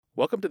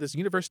Welcome to this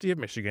University of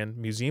Michigan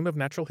Museum of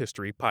Natural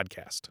History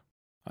podcast.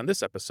 On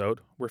this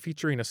episode, we're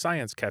featuring a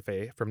science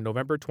cafe from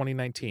November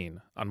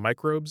 2019 on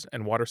microbes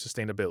and water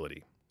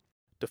sustainability.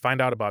 To find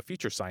out about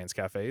future science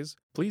cafes,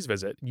 please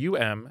visit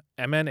ummnh.org.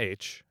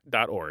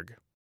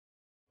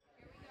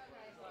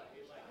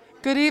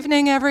 Good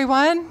evening,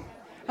 everyone.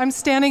 I'm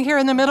standing here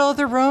in the middle of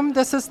the room.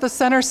 This is the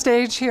center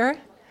stage here.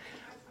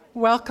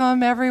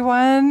 Welcome,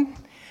 everyone.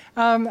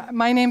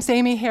 My name's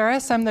Amy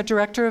Harris. I'm the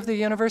director of the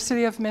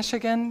University of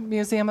Michigan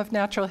Museum of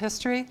Natural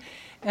History,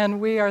 and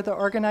we are the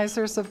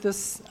organizers of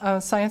this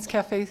Science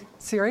Cafe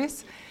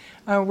series.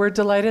 We're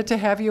delighted to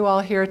have you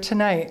all here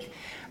tonight.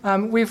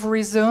 We've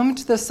resumed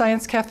the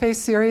Science Cafe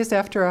series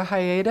after a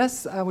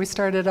hiatus. We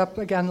started up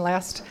again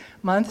last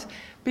month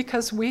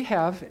because we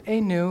have a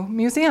new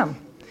museum,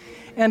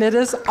 and it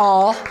is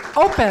all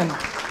open.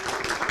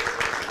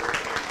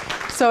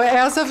 So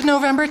as of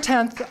November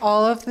 10th,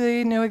 all of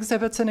the new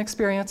exhibits and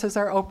experiences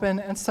are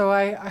open, and so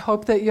I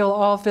hope that you'll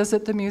all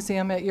visit the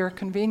museum at your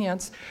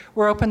convenience.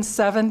 We're open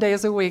 7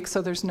 days a week, so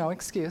there's no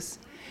excuse.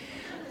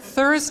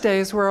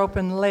 Thursdays, we're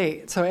open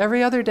late. So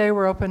every other day,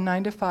 we're open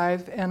 9 to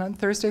 5, and on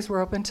Thursdays,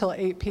 we're open till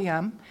 8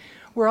 p.m.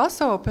 We're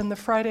also open the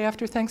Friday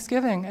after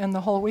Thanksgiving and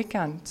the whole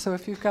weekend. So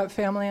if you've got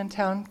family in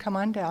town, come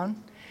on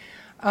down.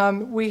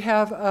 We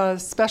have a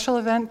special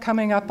event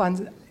coming up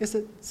on, is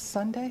it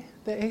Sunday,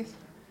 the 8th?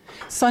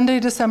 Sunday,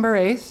 December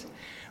 8th,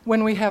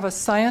 when we have a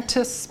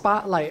scientist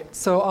spotlight.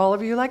 So all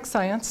of you like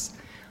science,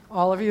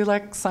 all of you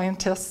like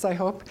scientists, I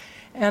hope.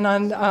 And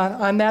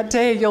on that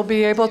day, you'll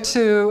be able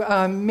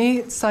to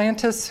meet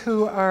scientists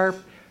who are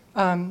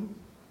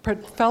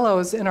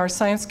fellows in our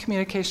Science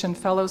Communication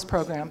Fellows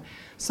program.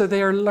 So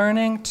they are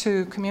learning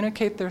to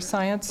communicate their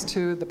science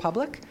to the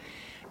public.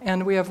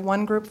 And we have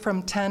one group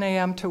from 10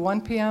 a.m. to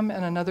 1 p.m.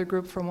 and another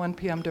group from 1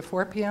 p.m. to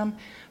 4 p.m.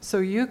 So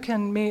you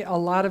can meet a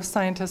lot of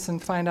scientists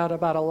and find out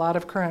about a lot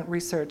of current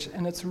research,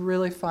 and it's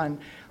really fun.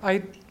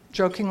 I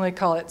jokingly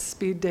call it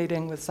speed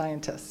dating with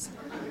scientists.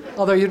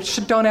 Although you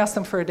don't ask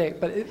them for a date,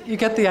 but you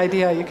get the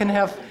idea. You can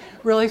have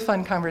really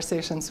fun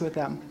conversations with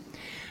them.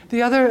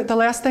 The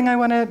last thing I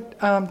wanted,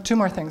 two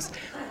more things.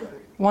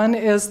 One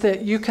is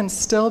that you can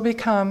still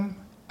become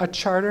a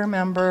charter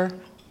member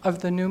of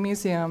the new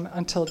museum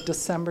until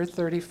December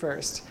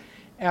 31st.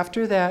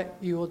 After that,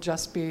 you will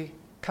just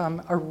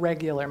become a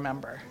regular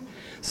member.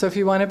 So if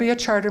you want to be a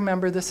charter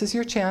member, this is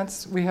your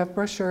chance. We have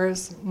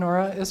brochures.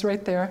 Nora is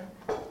right there.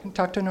 You can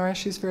talk to Nora.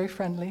 She's very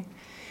friendly.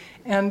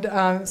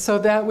 And so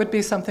that would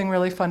be something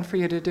really fun for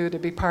you to do, to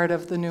be part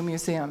of the new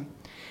museum.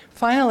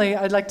 Finally,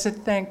 I'd like to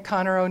thank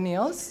Connor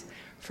O'Neill's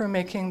for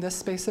making this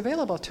space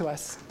available to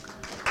us.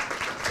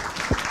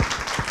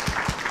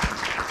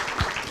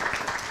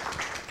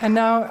 And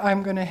now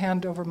I'm going to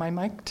hand over my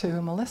mic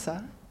to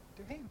Melissa.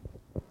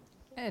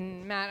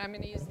 And Matt, I'm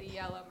going to use the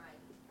yellow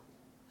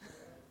mic.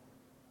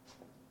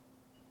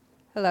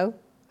 Hello?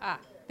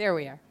 There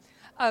we are.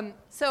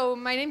 So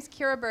my name's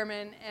Kira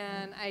Berman,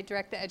 and I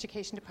direct the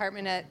education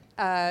department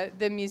at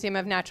the Museum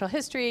of Natural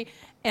History,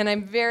 and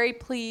I'm very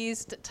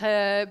pleased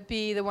to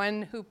be the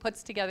one who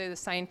puts together the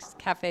science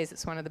cafes.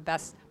 It's one of the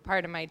best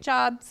part of my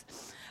jobs.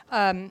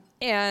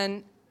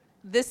 And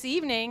this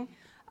evening,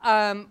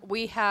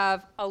 we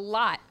have a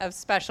lot of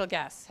special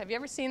guests. Have you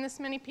ever seen this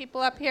many people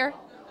up here?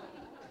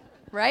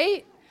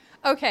 Right?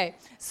 Okay,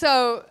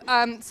 so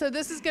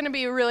this is going to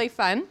be really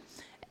fun.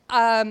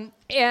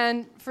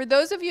 And for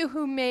those of you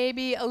who may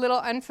be a little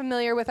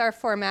unfamiliar with our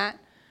format,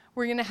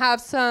 we're going to have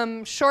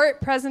some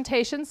short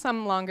presentations,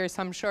 some longer,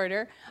 some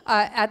shorter,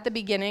 at the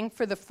beginning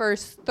for the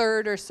first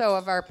third or so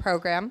of our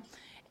program.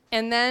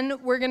 And then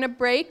we're going to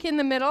break in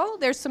the middle.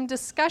 There's some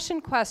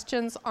discussion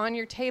questions on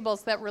your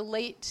tables that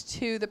relate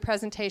to the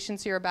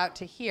presentations you're about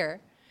to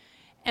hear.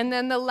 And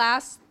then the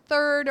last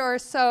third or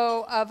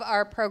so of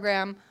our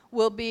program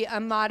will be a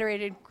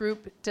moderated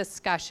group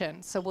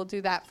discussion. So we'll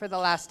do that for the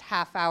last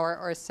half hour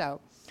or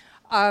so.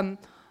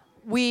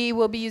 We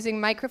will be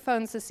using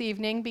microphones this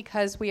evening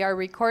because we are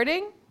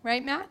recording,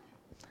 right, Matt?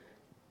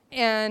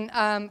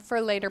 And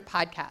for later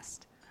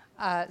podcast.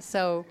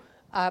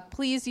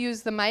 Please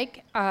use the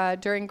mic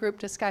during group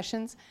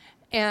discussions.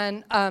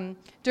 And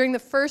during the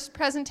first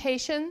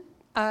presentation,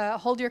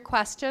 hold your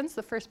questions.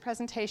 The first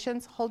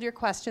presentations, hold your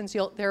questions.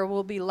 There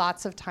will be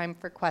lots of time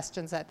for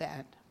questions at the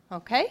end.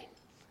 Okay?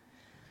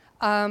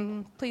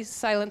 Please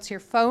silence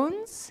your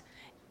phones.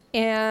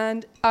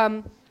 And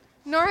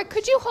Nora,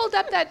 could you hold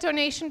up that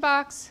donation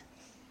box?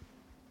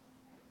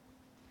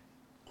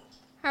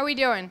 How are we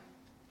doing?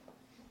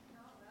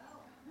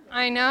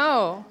 I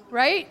know,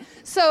 right?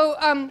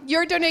 So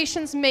your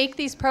donations make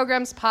these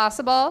programs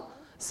possible,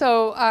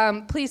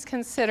 so please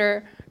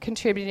consider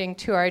contributing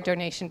to our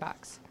donation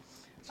box.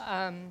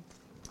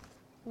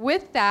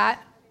 With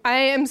that, I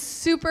am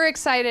super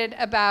excited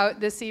about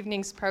this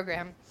evening's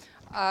program.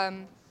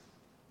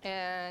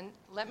 And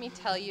let me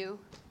tell you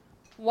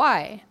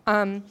why.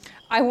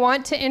 I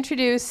want to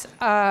introduce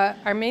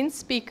our main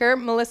speaker,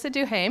 Melissa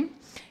Duhaime.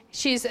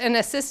 She's an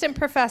assistant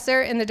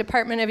professor in the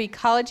Department of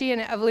Ecology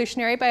and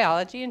Evolutionary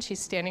Biology, and she's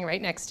standing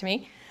right next to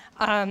me.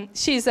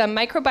 She's a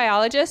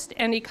microbiologist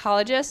and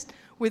ecologist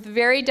with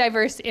very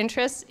diverse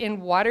interests in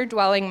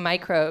water-dwelling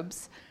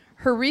microbes.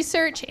 Her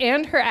research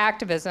and her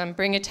activism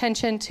bring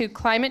attention to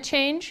climate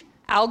change,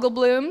 algal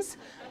blooms,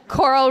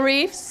 coral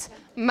reefs,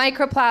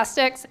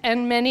 microplastics,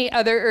 and many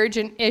other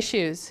urgent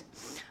issues.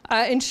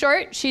 In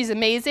short, she's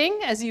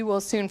amazing, as you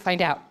will soon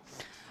find out.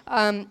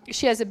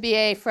 She has a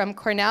BA from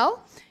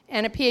Cornell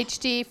and a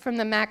PhD from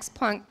the Max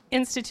Planck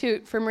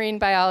Institute for Marine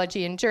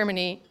Biology in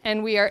Germany,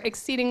 and we are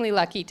exceedingly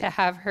lucky to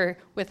have her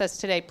with us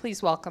today.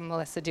 Please welcome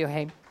Melissa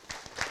Duhame.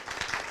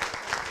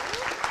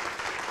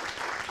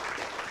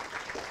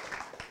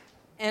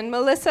 And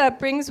Melissa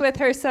brings with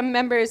her some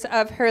members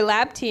of her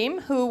lab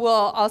team who will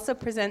also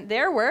present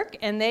their work,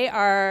 and they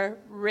are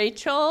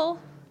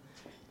Rachel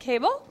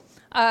Cable,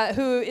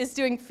 who is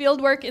doing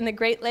field work in the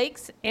Great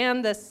Lakes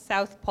and the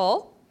South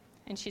Pole,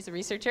 and she's a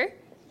researcher.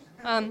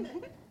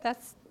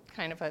 That's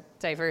kind of a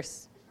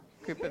diverse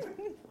group of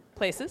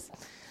places.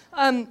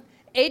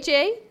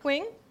 AJ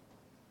Wing,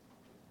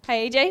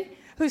 hi AJ,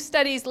 who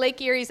studies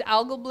Lake Erie's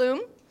algal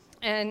bloom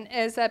and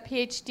is a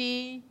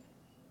PhD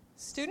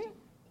student.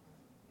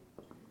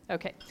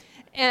 Okay.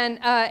 And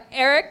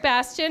Eric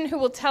Bastian, who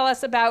will tell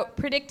us about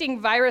predicting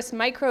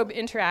virus-microbe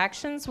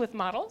interactions with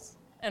models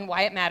and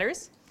why it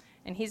matters,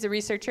 and he's a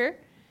researcher.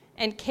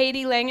 And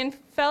Katie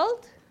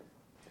Langenfeld,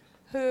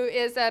 who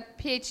is a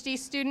PhD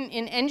student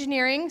in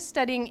engineering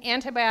studying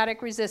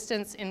antibiotic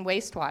resistance in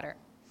wastewater.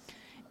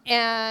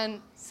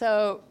 And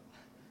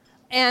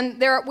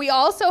we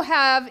also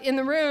have in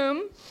the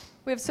room,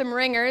 we have some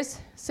ringers,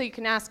 so you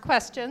can ask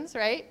questions,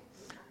 right?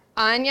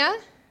 Anya,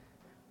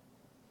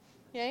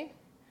 yay,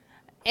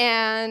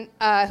 and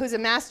who's a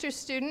master's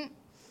student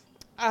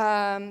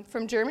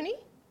from Germany,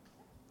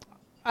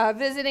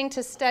 visiting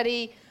to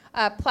study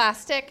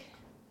plastic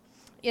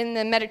in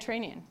the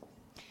Mediterranean.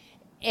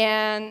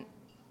 And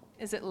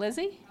is it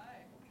Lizzie?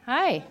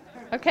 Hi.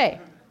 Okay.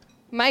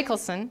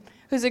 Michelson,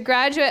 who's a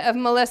graduate of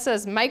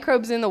Melissa's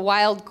Microbes in the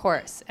Wild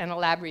course and a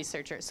lab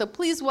researcher. So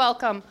please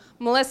welcome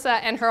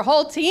Melissa and her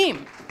whole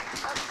team.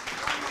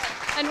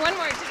 And one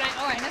more.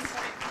 I missed.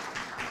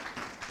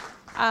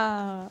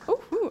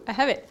 I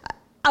have it.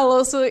 I'll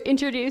also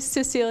introduce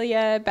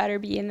Cecilia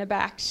Batterby in the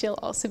back. She'll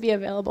also be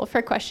available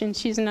for questions.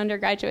 She's an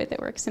undergraduate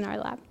that works in our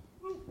lab.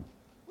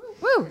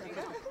 Woo!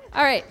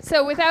 All right,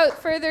 so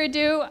without further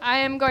ado, I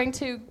am going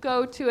to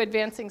go to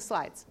advancing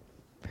slides.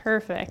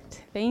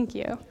 Perfect, thank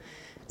you.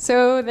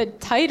 So the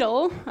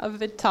title of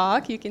the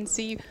talk, you can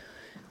see,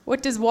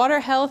 what does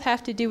water health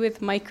have to do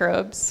with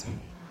microbes?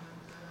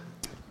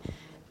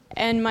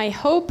 And my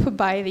hope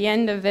by the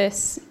end of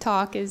this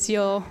talk is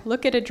you'll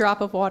look at a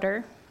drop of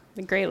water,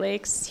 the Great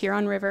Lakes,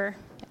 Huron River,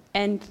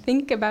 and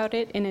think about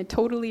it in a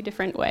totally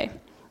different way.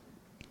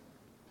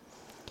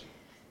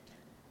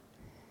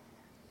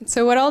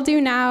 So what I'll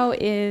do now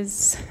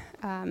is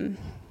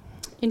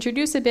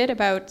introduce a bit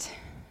about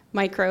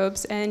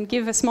microbes and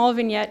give a small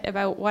vignette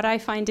about what I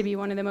find to be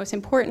one of the most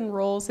important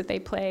roles that they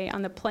play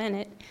on the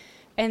planet.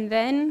 And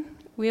then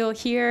we'll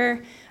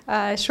hear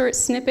short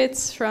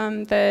snippets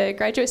from the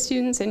graduate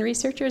students and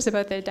researchers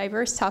about the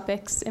diverse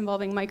topics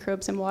involving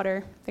microbes and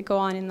water that go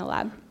on in the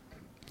lab.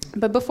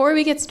 But before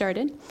we get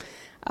started,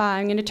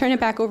 I'm going to turn it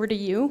back over to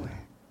you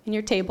and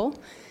your table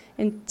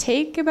and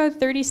take about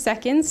 30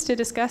 seconds to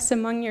discuss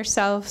among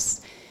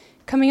yourselves,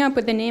 coming up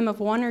with the name of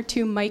one or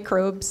two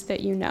microbes that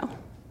you know.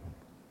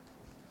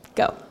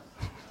 Go.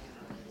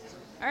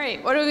 All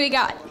right, what do we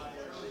got?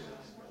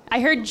 I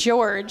heard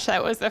George.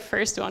 That was the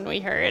first one we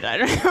heard. I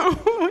don't know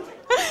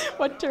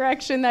what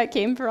direction that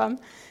came from.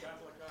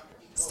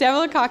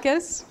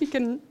 Staphylococcus. You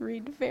can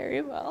read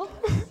very well.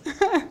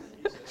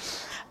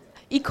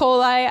 E.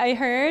 coli, I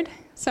heard.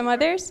 Some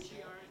others?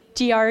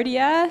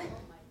 Giardia.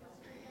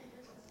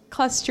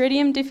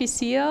 Clostridium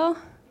difficile.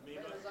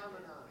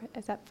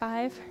 Is that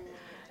 5?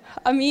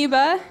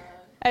 Amoeba.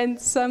 And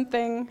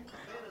something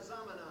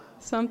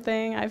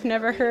I've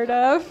never heard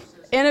of.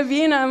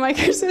 Anabina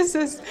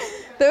microcystis.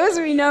 Those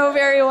we know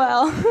very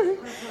well.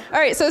 All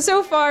right,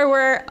 so far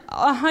we're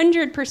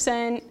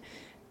 100%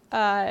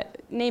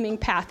 naming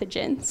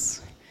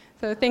pathogens.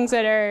 So things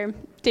that are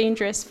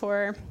dangerous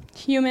for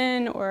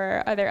human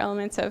or other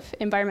elements of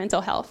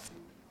environmental health.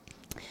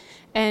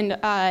 And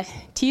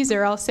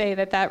teaser, I'll say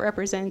that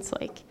represents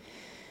like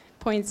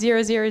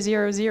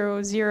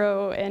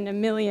 0.00000 and a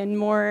million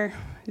more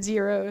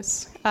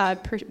zeros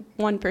per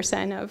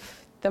 1%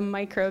 of the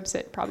microbes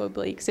that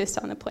probably exist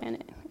on the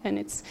planet. And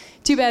it's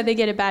too bad they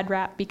get a bad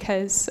rap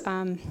because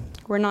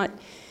we're not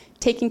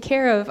taking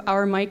care of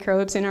our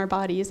microbes in our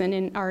bodies and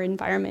in our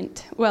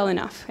environment well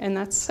enough. And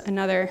that's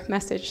another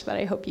message that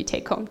I hope you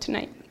take home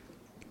tonight.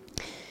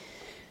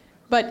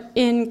 But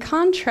in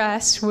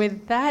contrast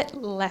with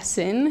that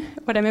lesson,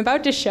 what I'm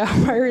about to show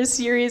are a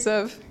series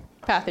of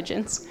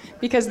pathogens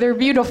because they're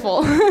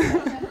beautiful.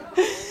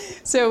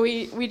 So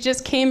we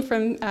just came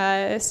from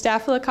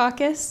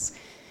Staphylococcus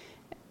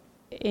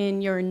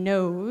in your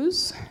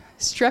nose,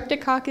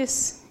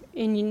 Streptococcus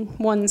in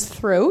one's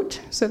throat,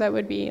 so that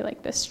would be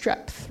like the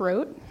strep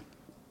throat.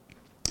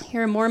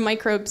 Here are more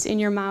microbes in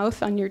your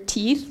mouth, on your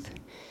teeth,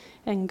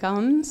 and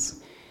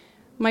gums.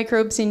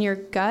 Microbes in your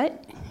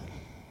gut.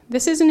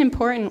 This is an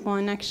important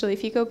one, actually.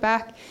 If you go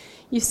back,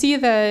 you see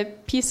the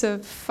piece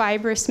of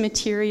fibrous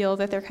material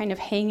that they're kind of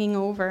hanging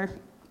over.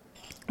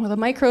 Well, the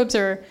microbes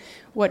are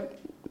what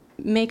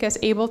make us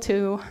able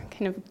to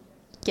kind of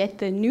get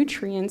the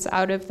nutrients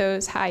out of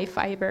those high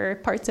fiber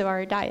parts of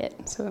our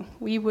diet. So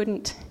we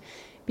wouldn't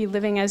be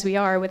living as we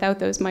are without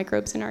those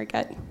microbes in our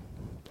gut.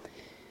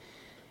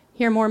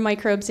 Here are more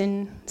microbes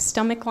in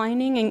stomach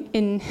lining.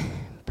 In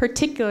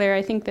particular,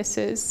 I think this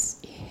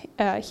is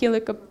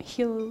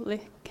Helicobacter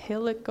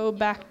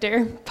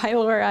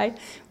pylori,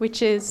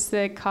 which is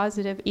the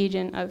causative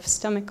agent of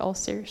stomach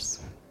ulcers.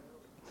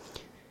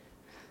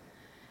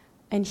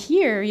 And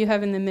here you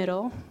have in the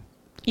middle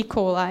E.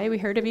 coli. We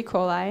heard of E.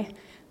 coli,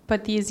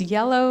 but these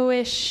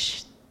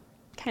yellowish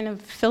kind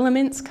of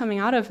filaments coming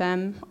out of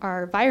them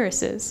are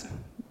viruses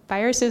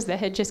that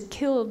had just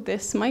killed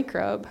this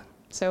microbe.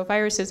 So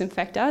viruses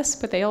infect us,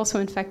 but they also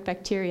infect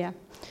bacteria.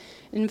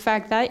 In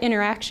fact, that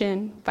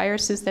interaction,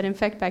 viruses that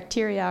infect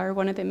bacteria, are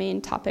one of the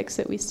main topics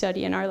that we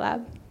study in our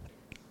lab.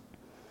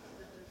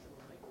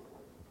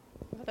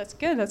 Well, that's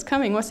good, that's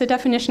coming. What's the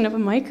definition of a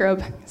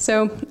microbe?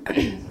 So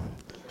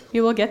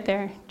we will get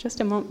there in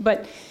just a moment.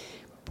 But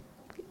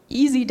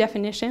easy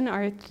definition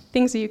are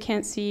things that you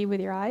can't see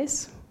with your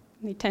eyes.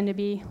 They tend to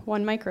be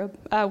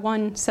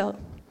one cell.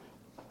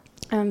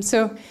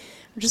 So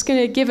I'm just going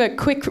to give a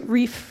quick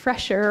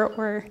refresher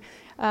or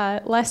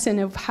lesson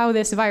of how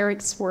this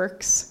virus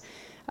works.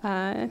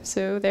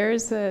 So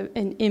there's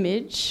an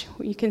image.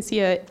 You can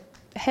see a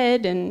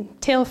head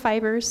and tail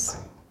fibers.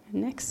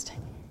 Next.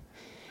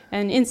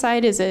 And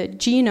inside is a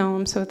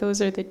genome. So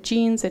those are the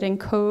genes that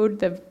encode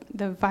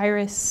the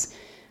virus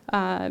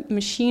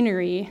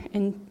machinery.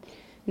 And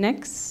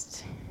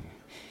next.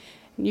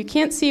 You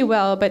can't see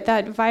well, but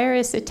that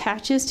virus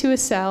attaches to a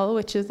cell,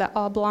 which is that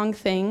oblong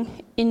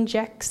thing,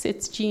 injects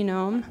its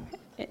genome.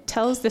 It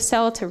tells the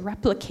cell to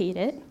replicate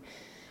it,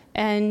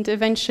 and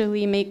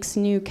eventually makes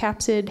new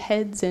capsid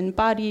heads and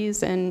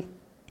bodies, and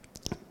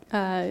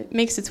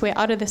makes its way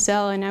out of the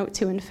cell and out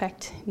to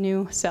infect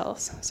new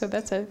cells. So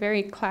that's a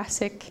very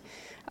classic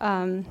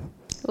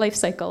life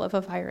cycle of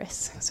a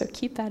virus. So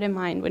keep that in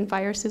mind when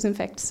viruses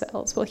infect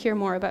cells. We'll hear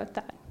more about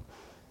that.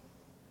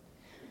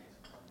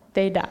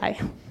 They die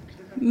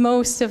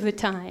most of the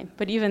time,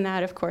 but even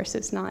that, of course,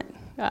 is not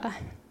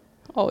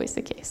always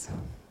the case.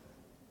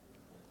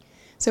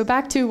 So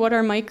back to what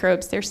are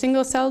microbes? They're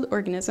single-celled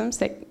organisms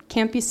that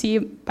can't be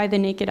seen by the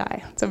naked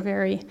eye. It's a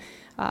very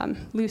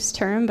loose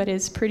term, but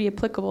is pretty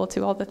applicable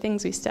to all the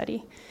things we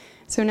study.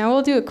 So now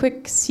we'll do a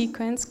quick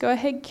sequence. Go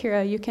ahead,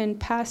 Kira. You can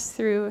pass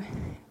through.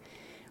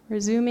 We're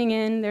zooming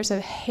in. There's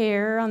a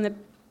hair on the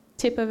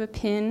tip of a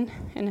pin,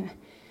 and a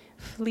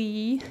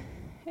flea,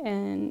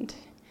 and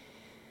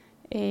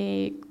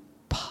a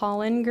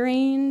pollen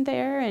grain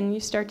there, and you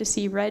start to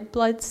see red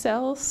blood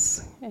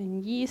cells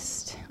and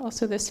yeast,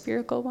 also the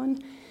spherical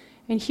one.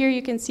 And here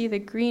you can see the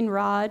green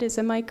rod is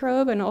a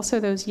microbe, and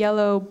also those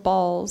yellow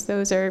balls.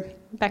 Those are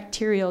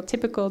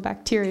typical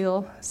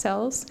bacterial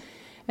cells.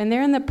 And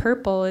there in the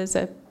purple is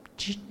a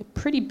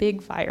pretty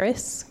big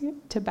virus,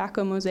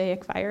 tobacco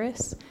mosaic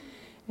virus.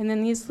 And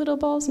then these little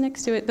balls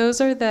next to it, those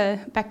are the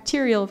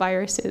bacterial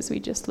viruses we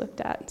just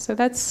looked at. So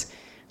that's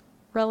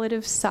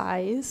relative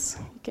size.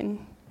 You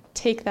can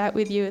take that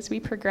with you as we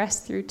progress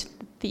through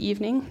the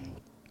evening.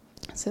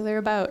 So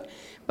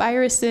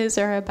viruses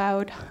are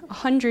about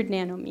 100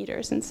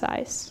 nanometers in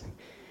size.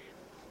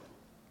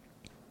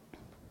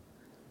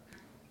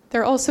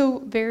 They're also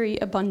very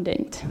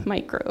abundant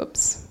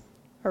microbes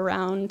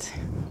around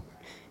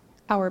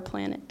our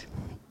planet.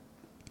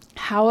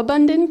 How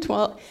abundant?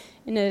 Well,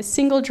 in a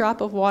single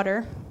drop of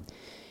water,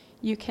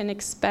 you can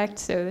expect,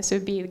 so this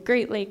would be the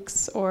Great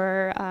Lakes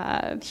or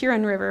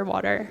Huron River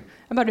water,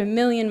 about 1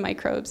 million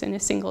microbes in a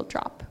single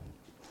drop.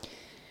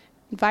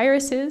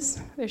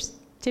 Viruses, there's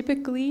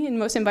typically, in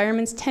most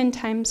environments, 10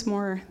 times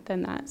more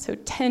than that. So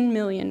 10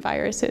 million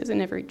viruses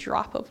in every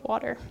drop of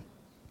water.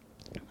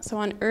 So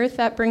on Earth,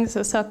 that brings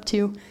us up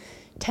to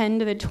 10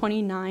 to the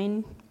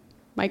 29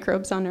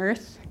 microbes on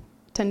Earth,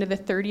 10 to the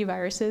 30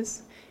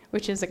 viruses,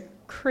 which is a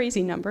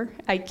crazy number.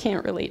 I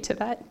can't relate to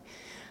that.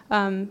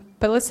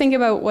 But let's think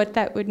about what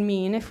that would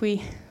mean if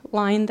we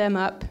line them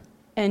up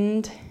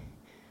end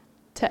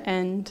to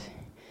end.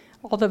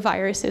 All the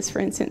viruses, for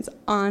instance,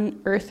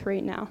 on Earth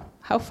right now.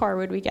 How far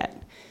would we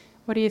get?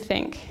 What do you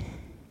think?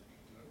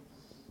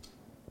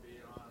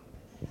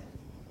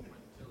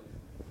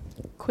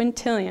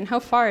 Quintillion. How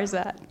far is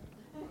that?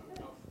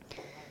 Well,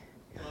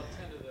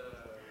 10 to the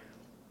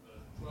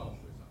 12 or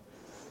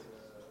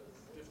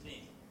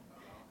something.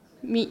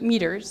 15.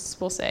 Meters,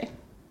 we'll say.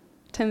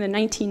 10 to the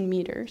 19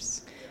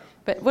 meters. Yeah.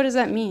 But what does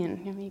that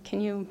mean? I mean,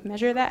 can you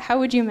measure that? How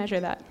would you measure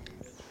that?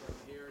 From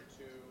here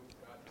to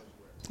God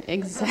knows where.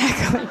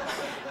 Exactly.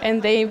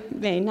 And they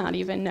may not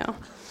even know.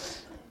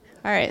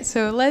 All right,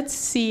 so let's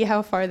see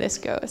how far this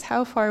goes.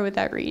 How far would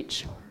that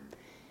reach?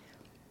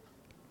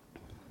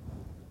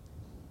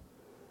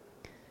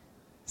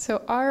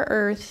 So our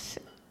Earth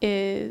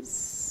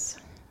is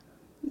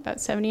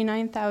about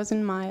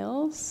 79,000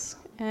 miles,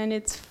 and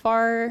it's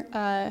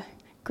far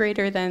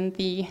greater than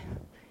the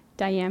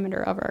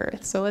diameter of our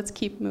Earth. So let's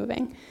keep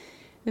moving.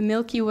 The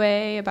Milky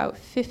Way, about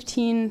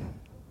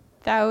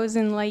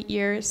 15,000 light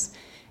years,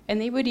 and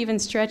they would even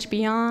stretch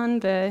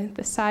beyond the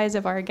size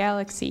of our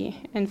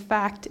galaxy. In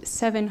fact,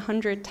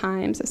 700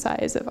 times the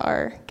size of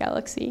our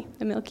galaxy,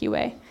 the Milky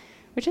Way,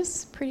 which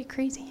is pretty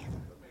crazy.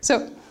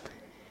 So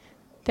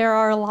there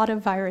are a lot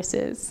of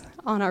viruses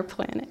on our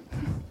planet.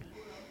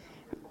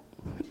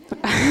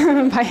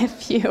 By a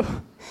few.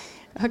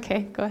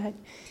 Okay, go ahead.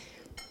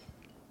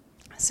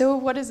 So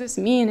what does this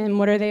mean, and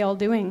what are they all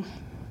doing?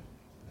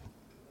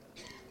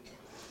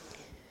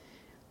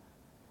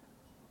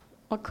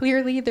 Well,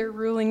 clearly they're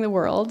ruling the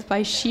world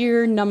by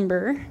sheer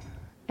number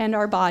and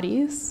our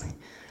bodies.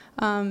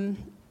 One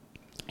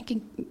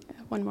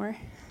more.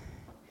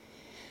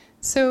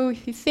 So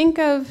if you think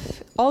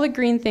of all the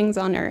green things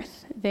on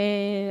Earth,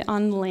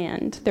 on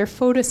land, they're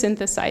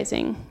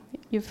photosynthesizing.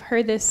 You've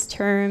heard this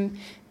term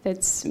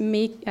that's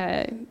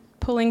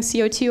pulling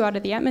CO2 out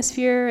of the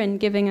atmosphere and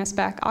giving us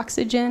back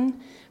oxygen.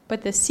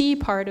 But the C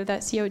part of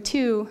that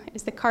CO2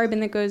 is the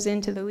carbon that goes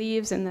into the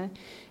leaves and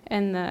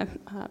the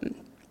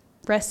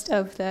rest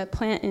of the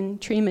plant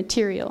and tree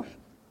material.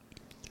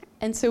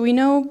 And so we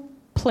know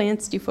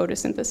plants do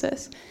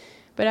photosynthesis,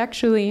 but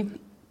actually,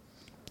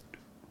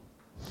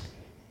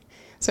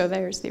 so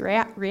there's the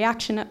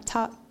reaction up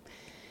top,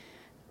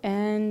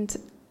 and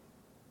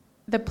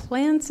the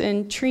plants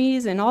and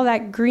trees and all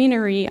that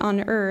greenery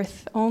on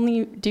Earth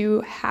only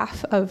do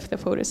half of the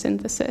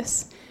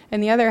photosynthesis,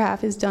 and the other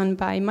half is done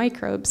by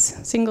microbes,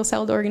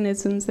 single-celled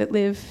organisms that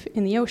live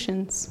in the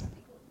oceans.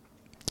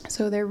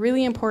 So they're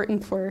really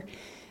important for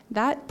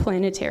that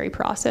planetary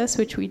process,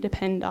 which we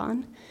depend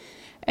on.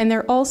 And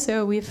they're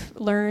also, we've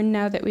learned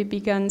now that we've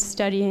begun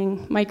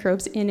studying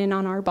microbes in and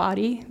on our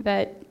body,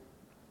 that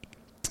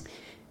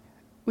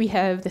we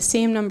have the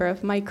same number of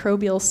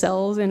microbial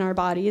cells in our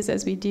bodies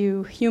as we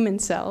do human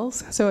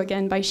cells. So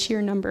again, by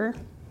sheer number,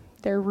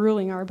 they're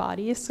ruling our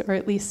bodies, or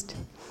at least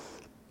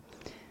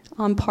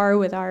on par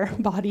with our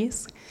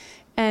bodies.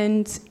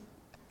 And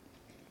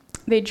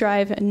they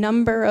drive a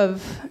number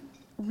of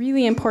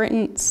really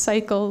important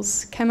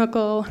cycles,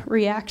 chemical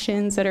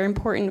reactions that are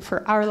important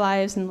for our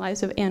lives and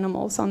lives of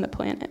animals on the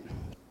planet.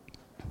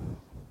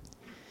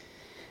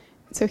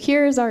 So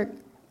here's our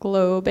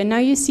globe, and now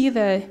you see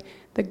the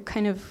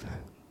kind of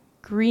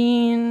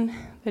green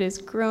that is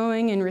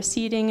growing and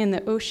receding in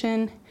the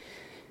ocean.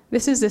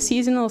 This is the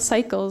seasonal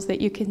cycles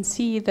that you can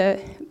see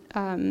that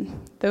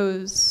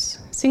those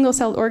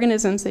single-celled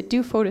organisms that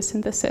do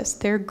photosynthesis,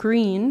 they're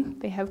green.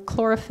 They have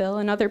chlorophyll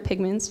and other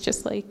pigments,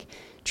 just like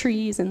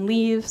trees and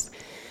leaves.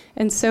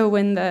 And so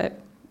when the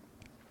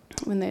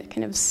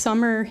kind of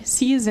summer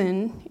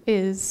season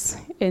is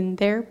in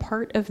their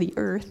part of the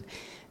earth,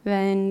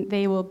 then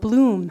they will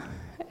bloom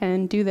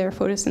and do their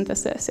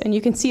photosynthesis. And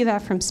you can see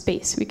that from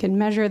space. We can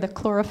measure the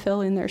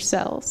chlorophyll in their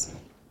cells.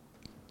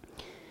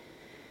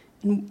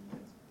 And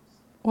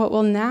what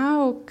will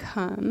now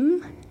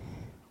come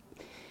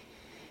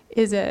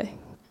is a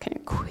kind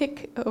of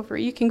quick over.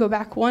 You can go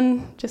back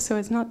one just so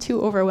it's not too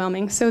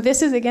overwhelming. So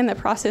this is, again, the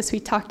process we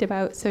talked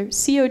about. So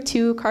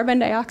CO2, carbon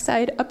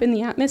dioxide up in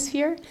the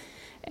atmosphere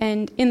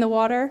and in the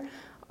water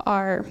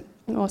are,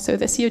 so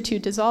the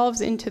CO2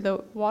 dissolves into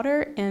the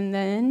water, and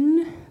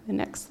then the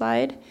next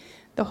slide,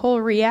 the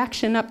whole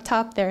reaction up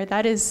top there,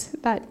 that is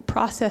that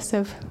process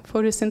of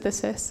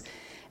photosynthesis.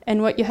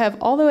 And what you have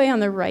all the way on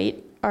the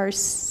right are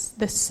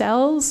the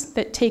cells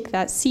that take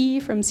that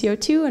C from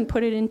CO2 and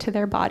put it into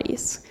their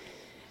bodies.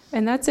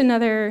 And that's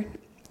another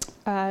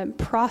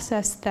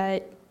process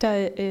that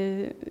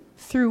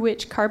through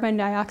which carbon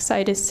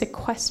dioxide is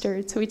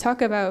sequestered. So we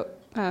talk about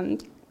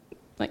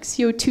like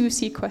CO2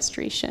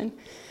 sequestration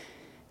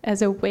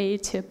as a way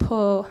to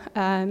pull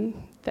the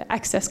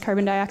excess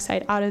carbon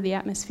dioxide out of the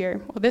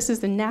atmosphere. Well, this is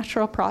the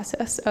natural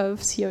process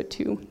of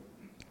CO2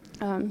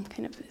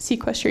 kind of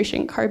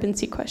sequestration, carbon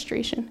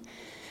sequestration.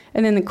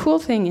 And then the cool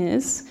thing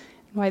is,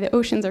 why the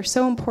oceans are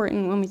so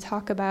important when we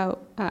talk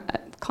about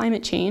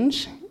climate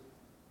change,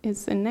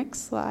 is the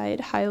next slide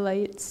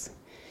highlights,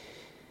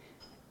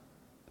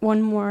 one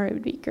more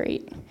would be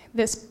great,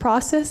 this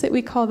process that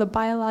we call the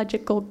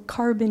biological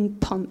carbon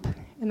pump.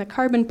 And the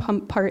carbon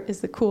pump part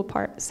is the cool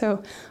part.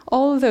 So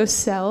all of those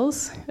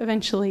cells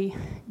eventually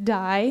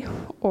die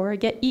or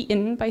get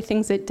eaten by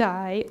things that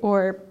die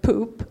or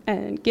poop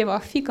and give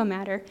off fecal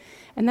matter.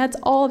 And that's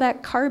all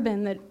that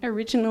carbon that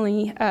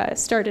originally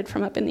started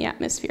from up in the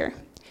atmosphere.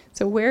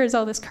 So where is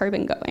all this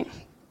carbon going?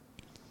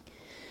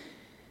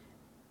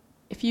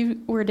 If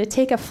you were to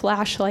take a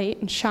flashlight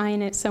and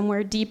shine it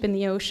somewhere deep in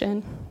the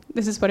ocean,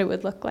 this is what it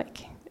would look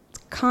like.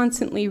 It's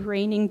constantly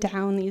raining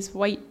down these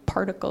white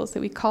particles that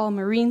we call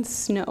marine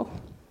snow,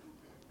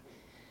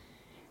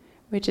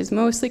 which is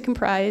mostly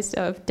comprised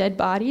of dead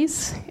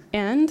bodies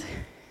and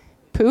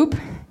poop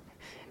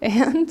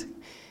and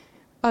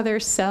other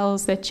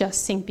cells that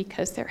just sink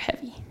because they're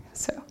heavy.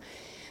 So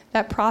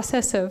that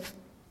process of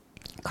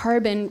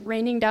carbon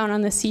raining down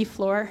on the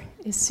seafloor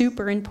is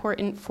super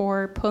important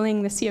for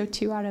pulling the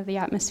CO2 out of the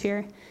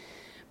atmosphere.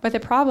 But the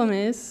problem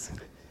is,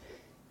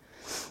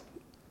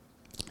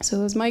 so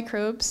those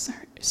microbes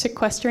are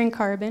sequestering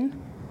carbon,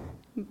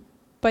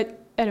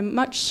 but at a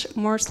much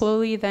more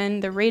slowly than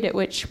the rate at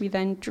which we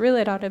then drill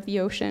it out of the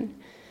ocean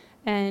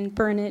and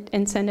burn it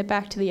and send it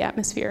back to the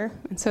atmosphere.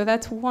 And so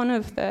that's one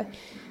of the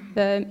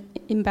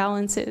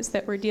imbalances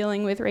that we're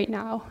dealing with right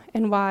now,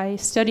 and why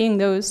studying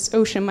those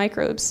ocean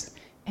microbes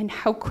and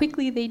how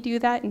quickly they do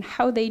that and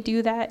how they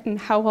do that and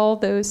how all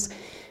those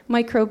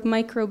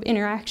microbe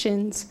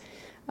interactions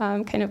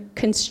kind of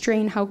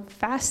constrain how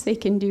fast they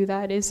can do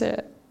that is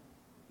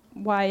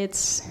why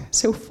it's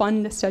so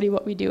fun to study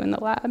what we do in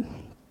the lab.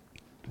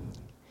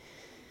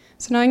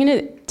 So now I'm going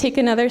to take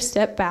another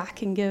step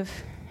back and give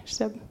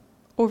just an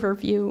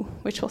overview,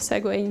 which will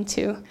segue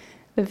into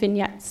the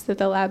vignettes that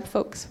the lab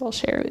folks will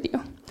share with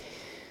you.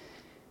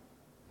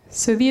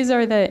 So these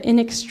are the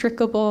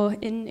inextricable,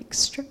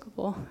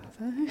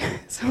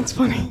 sounds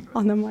funny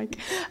on the mic,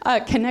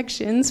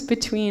 connections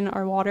between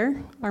our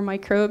water, our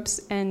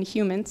microbes, and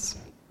humans.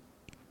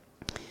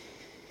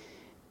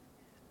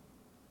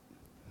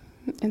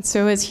 And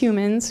so as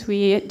humans,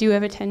 we do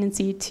have a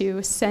tendency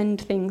to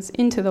send things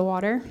into the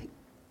water.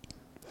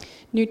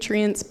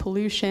 Nutrients,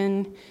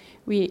 pollution,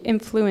 we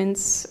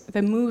influence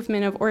the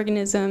movement of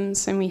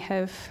organisms, and we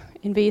have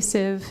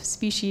invasive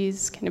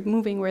species kind of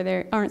moving where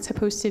they aren't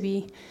supposed to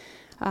be,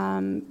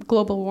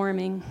 global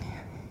warming.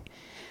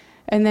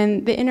 And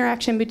then the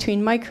interaction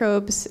between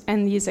microbes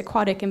and these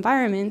aquatic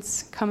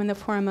environments come in the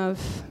form of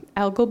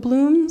algal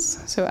blooms,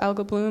 so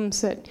algal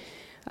blooms that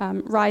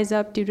rise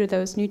up due to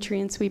those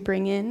nutrients we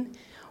bring in,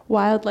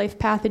 wildlife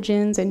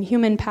pathogens and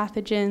human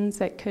pathogens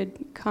that could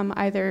come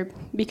either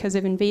because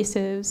of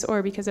invasives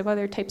or because of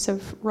other types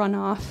of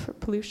runoff or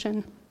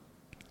pollution.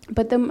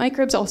 But the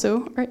microbes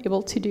also are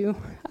able to do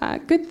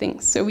good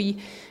things. So we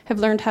have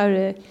learned how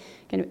to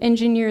kind of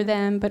engineer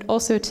them, but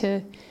also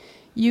to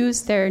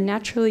use their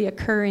naturally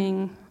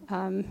occurring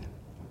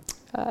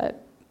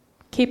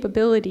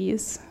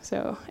capabilities,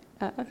 so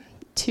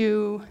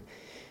to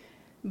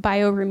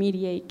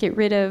bioremediate, get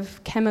rid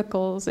of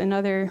chemicals and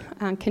other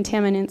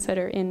contaminants that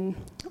are in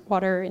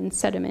water and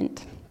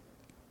sediment.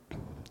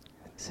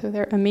 So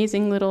they're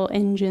amazing little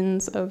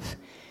engines of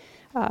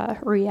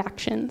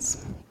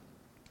reactions.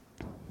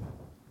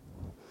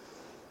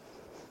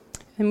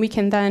 And we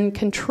can then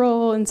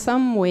control in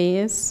some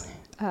ways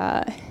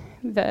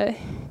the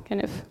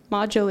kind of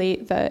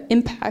modulate the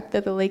impact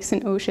that the lakes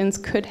and oceans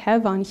could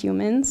have on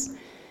humans,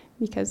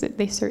 because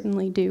they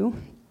certainly do.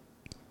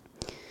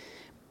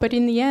 But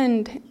in the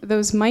end,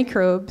 those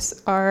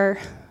microbes are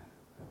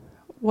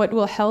what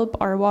will help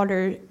our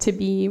water to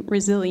be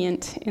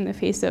resilient in the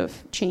face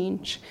of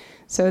change.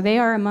 So they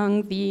are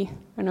among the,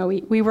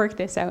 we worked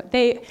this out.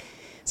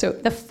 So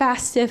the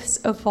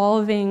fastest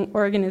evolving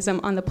organism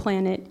on the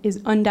planet is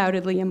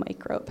undoubtedly a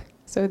microbe.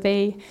 So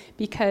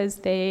because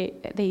they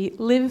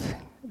live,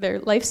 their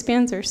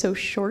lifespans are so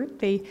short,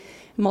 they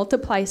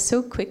multiply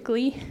so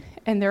quickly,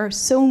 and there are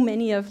so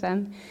many of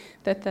them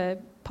that the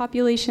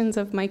populations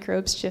of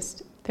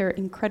microbes they're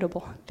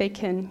incredible. They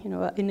can,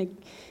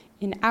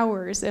 in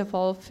hours,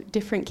 evolve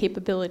different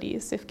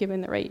capabilities if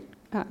given the right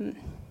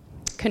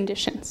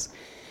conditions.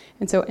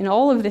 And so, and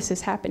all of this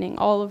is happening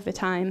all of the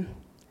time,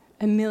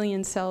 1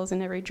 million cells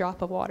in every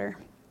drop of water.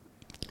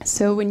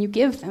 So when you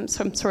give them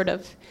some sort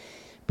of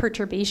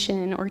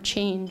perturbation or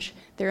change,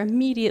 they're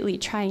immediately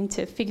trying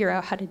to figure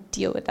out how to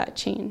deal with that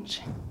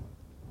change.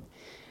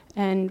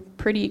 And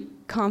pretty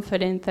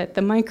confident that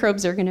the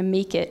microbes are going to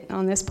make it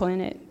on this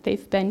planet.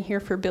 They've been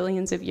here for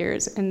billions of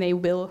years, and they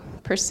will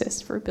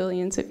persist for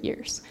billions of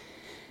years.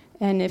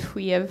 And if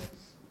we have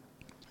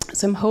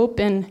some hope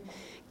in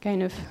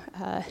kind of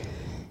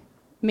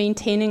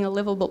maintaining a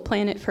livable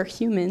planet for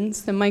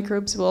humans, the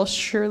microbes will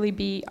surely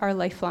be our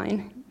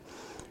lifeline.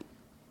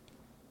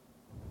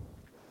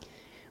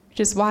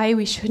 Which is why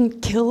we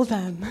shouldn't kill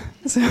them.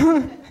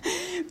 So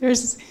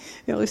there's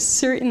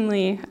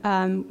certainly,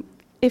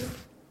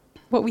 if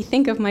what we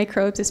think of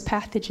microbes as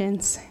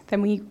pathogens,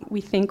 then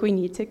we think we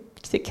need to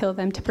kill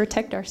them to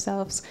protect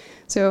ourselves.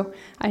 So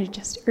I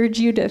just urge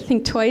you to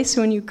think twice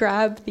when you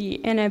grab the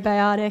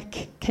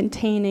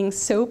antibiotic-containing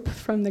soap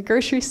from the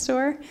grocery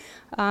store.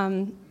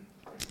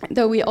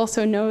 Though we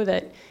also know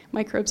that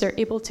microbes are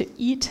able to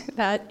eat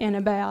that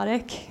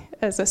antibiotic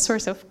as a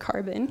source of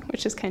carbon,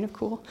 which is kind of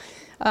cool.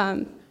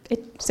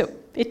 So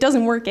it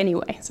doesn't work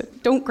anyway, so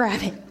don't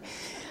grab it.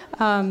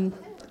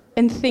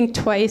 And think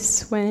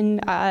twice when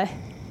I'm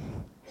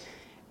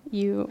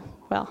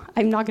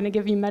not going to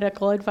give you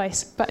medical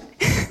advice, but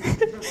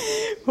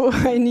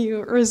when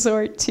you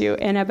resort to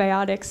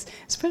antibiotics,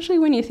 especially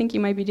when you think you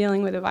might be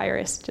dealing with a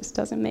virus, just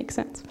doesn't make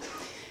sense.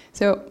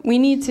 So we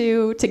need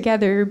to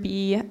together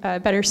be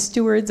better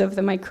stewards of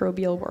the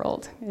microbial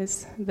world,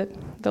 is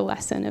the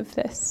lesson of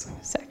this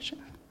section.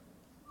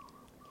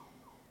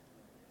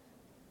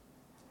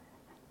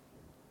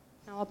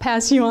 Now I'll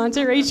pass you on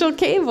to Rachel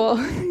Cable,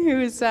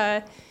 who's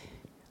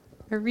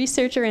a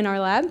researcher in our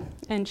lab,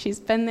 and she's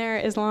been there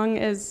as long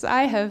as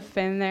I have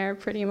been there,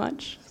 pretty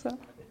much. So.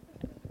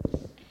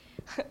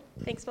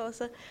 Thanks,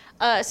 Melissa.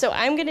 So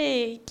I'm going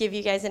to give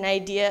you guys an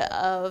idea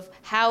of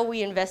how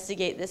we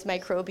investigate this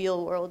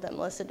microbial world that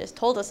Melissa just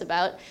told us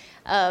about.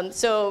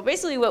 So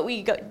basically what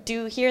we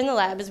do here in the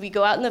lab is we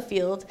go out in the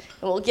field,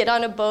 and we'll get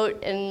on a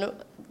boat in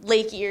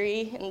Lake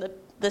Erie in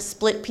the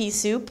split pea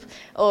soup,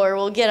 or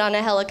we'll get on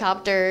a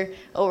helicopter,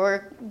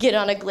 or get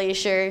on a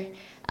glacier.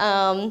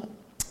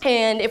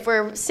 And if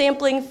we're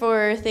sampling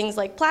for things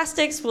like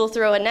plastics, we'll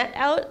throw a net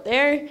out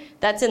there.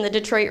 That's in the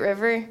Detroit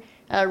River,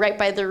 right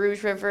by the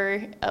Rouge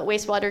River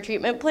wastewater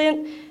treatment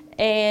plant.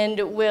 And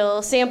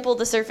we'll sample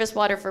the surface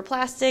water for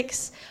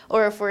plastics,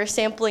 or if we're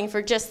sampling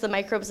for just the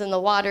microbes in the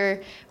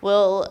water,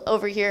 we'll,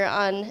 over here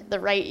on the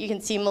right, you can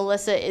see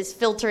Melissa is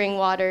filtering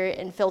water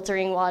and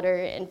filtering water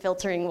and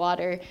filtering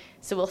water.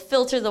 So we'll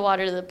filter the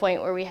water to the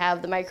point where we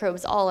have the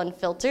microbes all in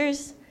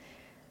filters.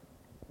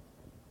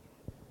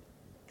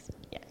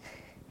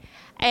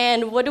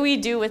 And what do we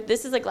do with,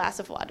 this is a glass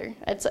of water.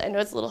 I know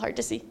it's a little hard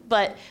to see,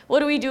 but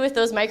what do we do with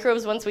those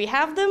microbes once we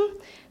have them?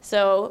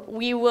 So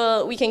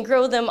we can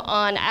grow them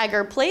on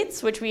agar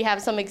plates, which we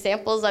have some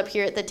examples up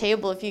here at the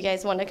table if you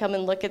guys want to come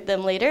and look at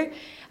them later.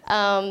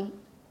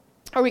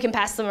 Or we can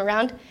pass them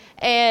around.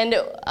 And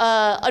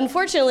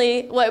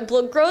unfortunately,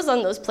 what grows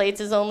on those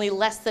plates is only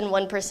less than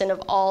 1% of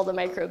all the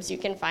microbes you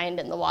can find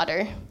in the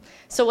water.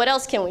 So what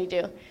else can we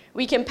do?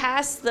 We can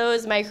pass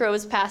those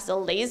microbes past a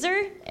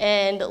laser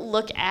and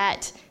look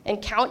at and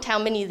count how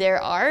many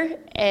there are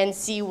and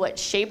see what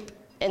shape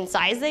and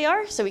size they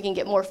are, so we can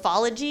get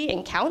morphology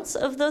and counts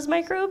of those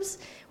microbes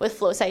with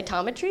flow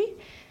cytometry.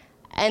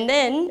 And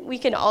then we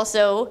can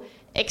also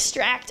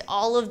extract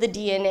all of the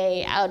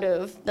DNA out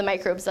of the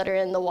microbes that are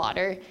in the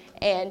water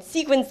and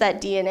sequence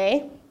that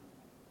DNA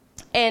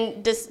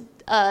and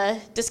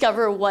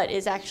discover what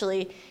is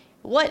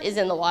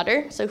in the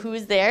water, so who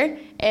is there,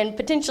 and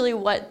potentially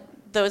what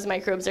those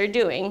microbes are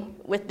doing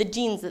with the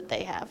genes that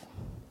they have.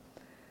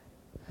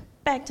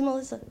 Back to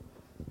Melissa.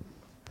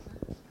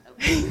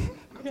 A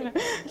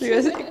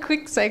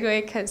quick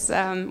segue, because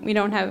we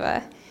don't have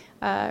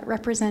a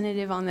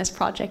representative on this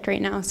project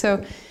right now.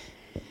 So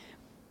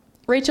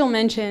Rachel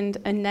mentioned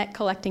a net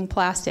collecting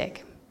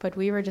plastic, but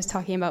we were just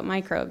talking about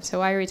microbes. So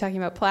why are we talking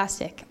about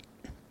plastic?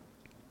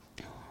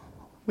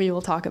 We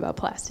will talk about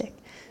plastic.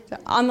 So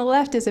on the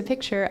left is a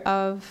picture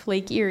of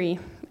Lake Erie,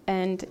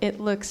 and it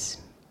looks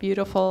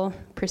beautiful,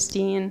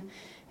 pristine,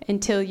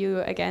 until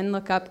you, again,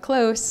 look up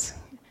close.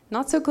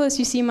 Not so close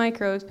you see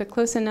microbes, but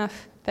close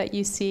enough that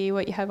you see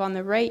what you have on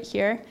the right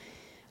here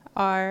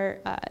are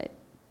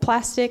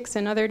plastics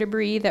and other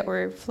debris that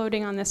were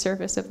floating on the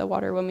surface of the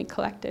water when we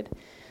collected.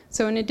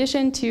 So in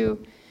addition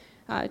to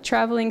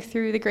traveling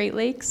through the Great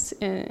Lakes,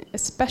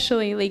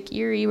 especially Lake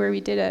Erie, where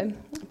we did a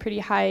pretty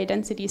high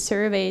density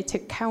survey to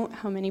count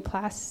how many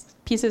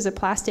pieces of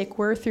plastic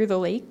were through the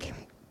lake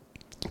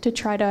to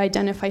try to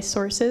identify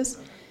sources.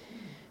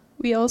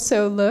 We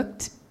also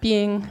looked,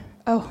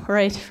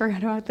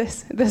 forgot about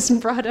this. This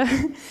brought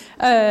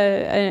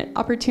an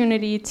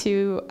opportunity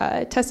to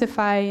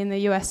testify in the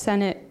U.S.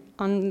 Senate.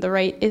 On the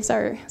right is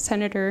our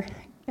Senator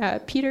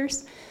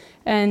Peters,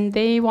 and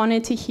they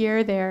wanted to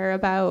hear there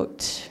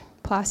about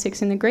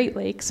plastics in the Great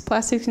Lakes.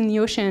 Plastics in the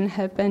ocean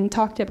have been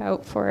talked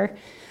about for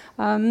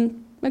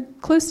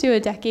close to a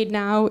decade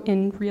now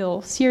in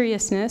real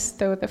seriousness,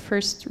 though the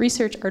first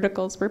research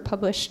articles were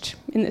published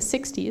in the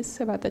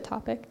 60s about the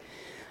topic.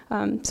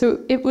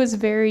 So it was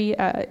very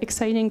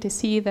exciting to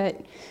see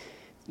that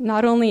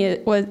not only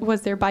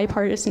was there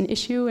bipartisan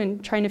issue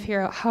and trying to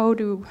figure out how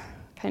to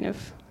kind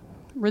of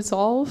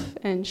resolve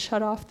and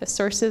shut off the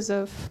sources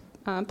of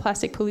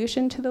plastic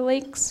pollution to the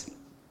lakes,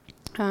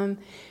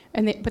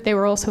 but they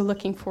were also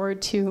looking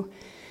forward to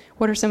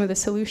what are some of the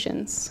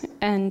solutions.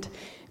 And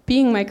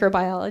being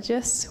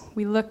microbiologists,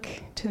 we look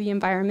to the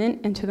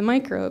environment and to the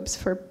microbes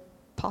for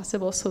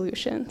possible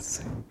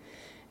solutions.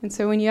 And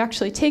so when you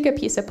actually take a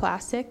piece of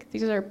plastic,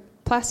 these are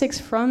plastics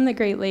from the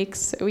Great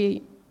Lakes that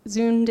we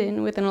zoomed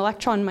in with an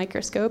electron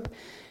microscope,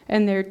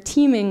 and they're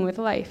teeming with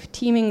life,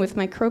 teeming with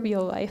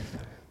microbial life.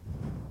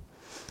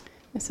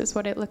 This is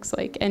what it looks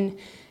like. And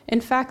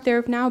in fact, there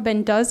have now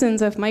been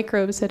dozens of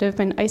microbes that have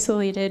been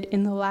isolated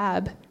in the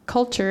lab,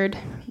 cultured,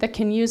 that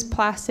can use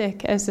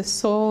plastic as the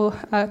sole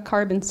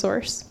carbon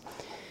source.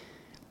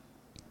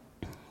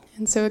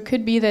 And so it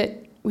could be that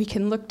we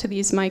can look to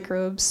these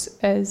microbes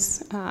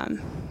as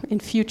in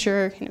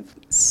future kind of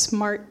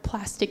smart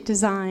plastic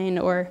design,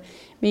 or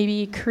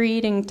maybe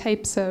creating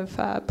types of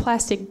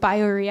plastic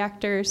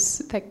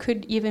bioreactors that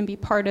could even be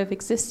part of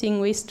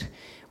existing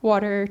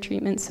wastewater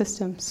treatment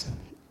systems.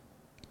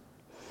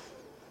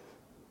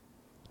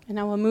 And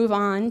now we'll move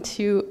on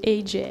to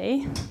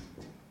AJ.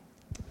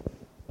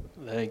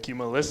 Thank you,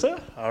 Melissa.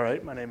 All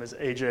right, my name is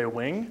AJ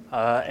Wing,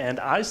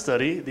 and I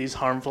study these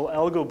harmful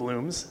algal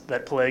blooms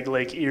that plague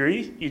Lake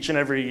Erie each and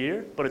every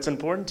year. But it's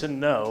important to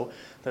know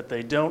that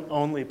they don't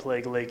only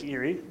plague Lake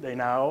Erie. They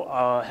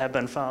now have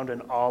been found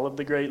in all of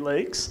the Great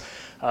Lakes.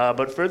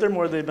 But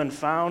furthermore, they've been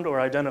found or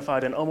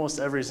identified in almost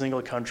every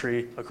single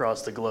country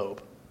across the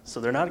globe. So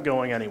they're not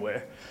going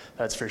anywhere,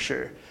 that's for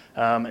sure.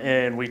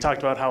 And we talked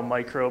about how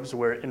microbes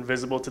were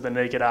invisible to the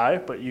naked eye,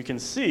 but you can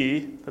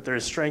see that there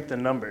is strength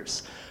in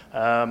numbers.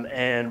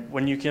 And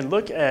when you can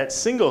look at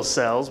single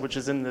cells, which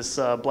is in this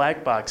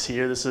black box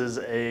here, this is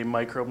a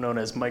microbe known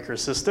as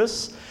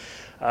microcystis.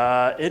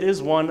 It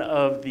is one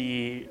of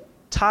the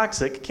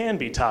can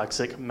be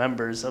toxic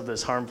members of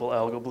this harmful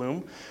algal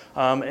bloom.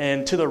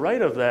 And to the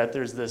right of that,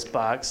 there's this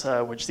box,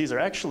 which these are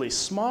actually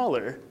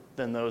smaller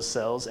than those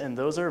cells, and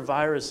those are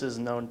viruses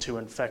known to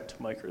infect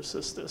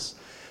microcystis.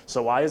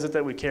 So why is it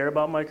that we care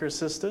about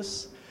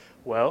microcystis?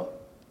 Well,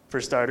 for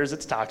starters,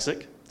 it's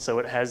toxic. So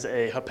it has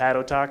a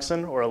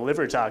hepatotoxin or a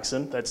liver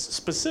toxin that's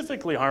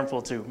specifically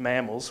harmful to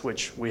mammals,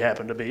 which we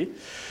happen to be.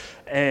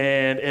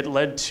 And it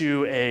led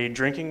to a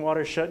drinking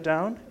water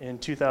shutdown in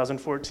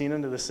 2014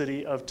 into the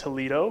city of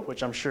Toledo,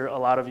 which I'm sure a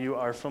lot of you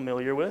are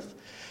familiar with.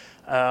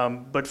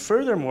 But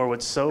furthermore,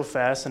 what's so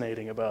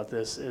fascinating about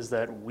this is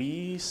that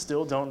we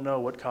still don't know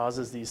what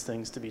causes these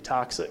things to be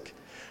toxic.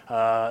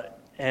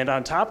 And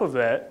on top of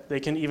that, they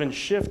can even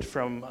shift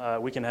from,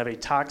 we can have a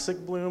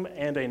toxic bloom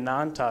and a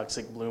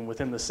non-toxic bloom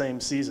within the same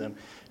season,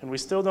 and we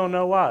still don't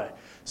know why.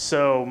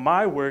 So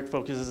my work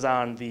focuses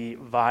on the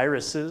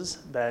viruses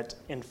that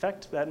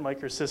infect that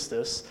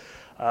microcystis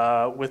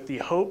with the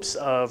hopes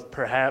of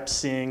perhaps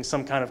seeing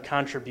some kind of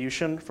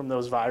contribution from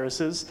those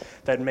viruses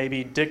that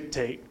maybe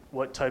dictate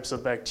what types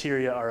of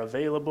bacteria are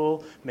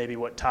available, maybe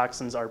what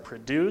toxins are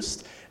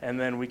produced, and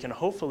then we can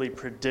hopefully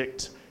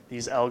predict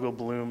these algal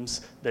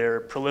blooms, their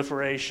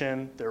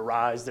proliferation, their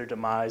rise, their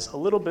demise, a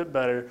little bit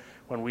better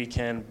when we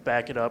can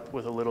back it up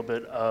with a little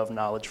bit of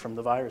knowledge from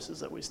the viruses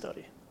that we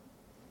study.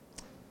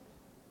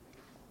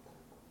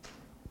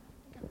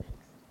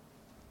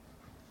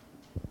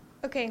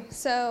 Okay,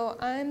 so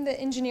I'm the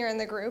engineer in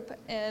the group,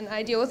 and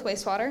I deal with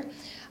wastewater.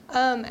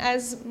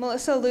 As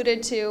Melissa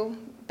alluded to,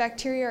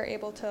 bacteria are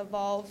able to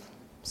evolve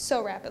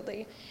so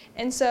rapidly.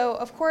 And so,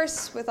 of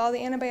course, with all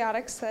the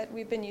antibiotics that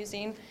we've been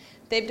using,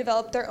 they've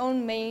developed their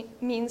own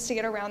means to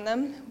get around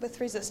them with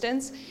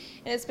resistance,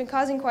 and it's been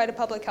causing quite a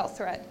public health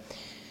threat.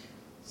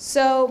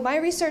 So my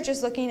research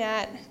is looking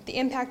at the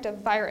impact of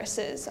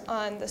viruses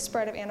on the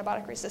spread of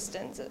antibiotic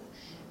resistance.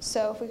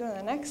 So if we go to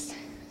the next.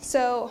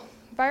 So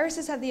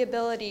viruses have the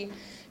ability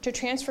to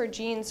transfer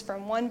genes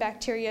from one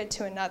bacteria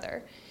to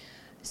another.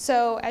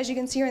 So as you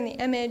can see here in the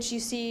image, you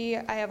see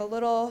I have a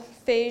little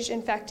phage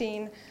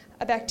infecting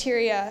a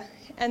bacteria,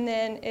 and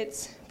then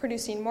it's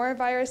producing more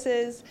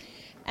viruses,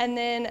 and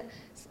then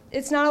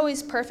it's not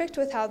always perfect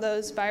with how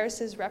those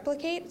viruses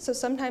replicate, so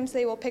sometimes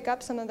they will pick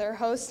up some of their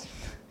host,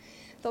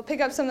 they'll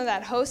pick up some of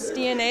that host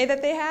DNA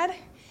that they had,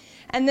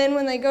 and then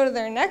when they go to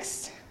their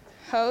next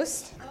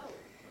host,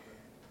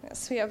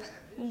 yes, we have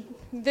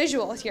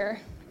visual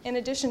here in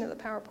addition to the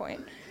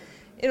PowerPoint.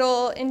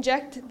 It'll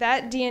inject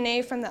that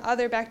DNA from the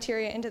other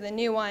bacteria into the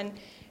new one,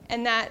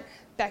 and that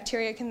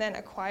bacteria can then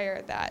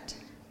acquire that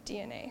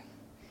DNA.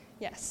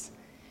 Yes.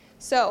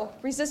 So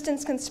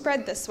resistance can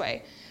spread this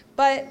way,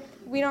 but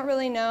we don't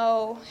really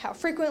know how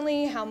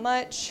frequently, how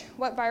much,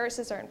 what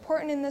viruses are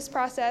important in this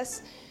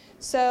process.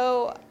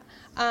 So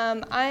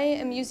I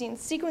am using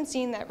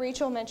sequencing that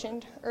Rachel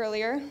mentioned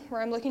earlier,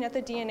 where I'm looking at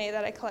the DNA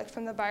that I collect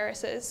from the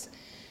viruses.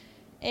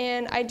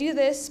 And I do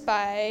this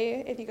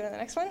by, if you go to the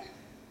next one,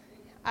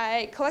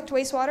 I collect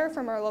wastewater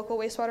from our local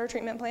wastewater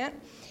treatment plant,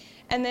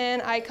 and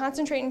then I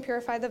concentrate and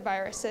purify the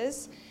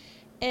viruses,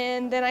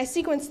 and then I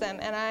sequence them,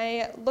 and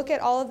I look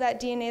at all of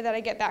that DNA that I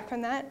get back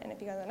from that, and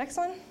if you go to the next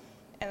one,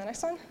 and the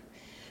next one,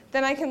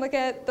 then I can look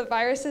at the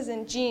viruses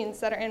and genes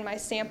that are in my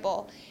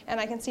sample, and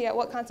I can see at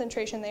what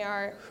concentration they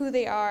are, who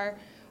they are,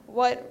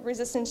 what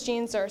resistance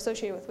genes are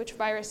associated with which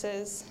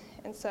viruses,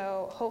 and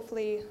so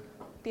hopefully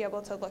be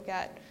able to look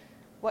at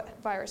what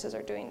viruses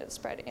are doing to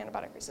spread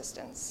antibiotic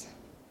resistance.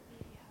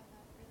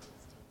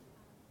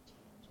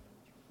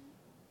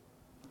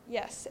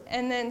 Yes,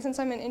 and then since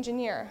I'm an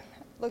engineer,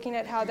 looking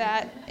at how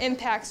that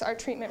impacts our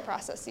treatment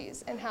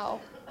processes and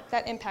how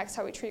that impacts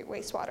how we treat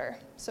wastewater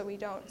so we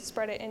don't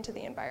spread it into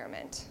the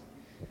environment.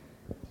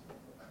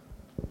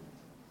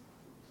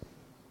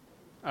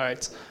 All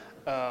right,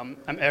 I'm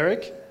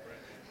Eric.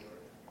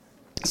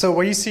 So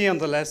what you see on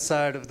the left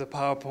side of the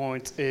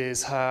PowerPoint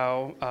is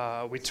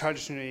how we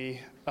traditionally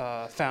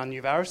found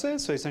new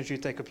viruses. So essentially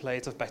you take a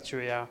plate of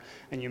bacteria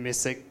and you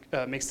mix it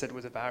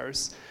with a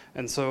virus.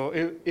 And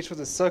so each of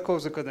the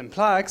circles are called in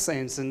plaques,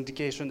 and it's an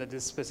indication that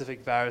this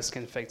specific virus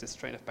can infect a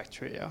strain of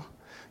bacteria.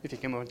 If you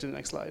can move on to the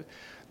next slide.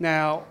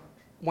 Now,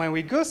 when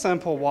we go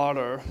sample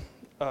water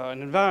in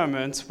an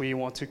environment, we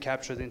want to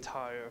capture the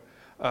entire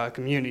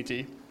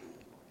community.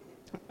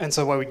 And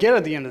so what we get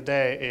at the end of the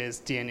day is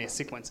DNA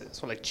sequences,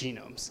 or like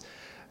genomes.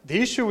 The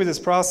issue with this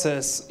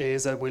process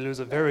is that we lose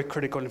a very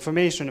critical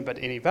information about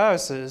any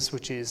viruses,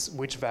 which is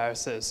which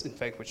viruses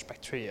infect which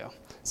bacteria.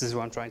 This is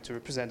what I'm trying to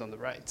represent on the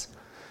right.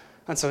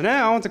 And so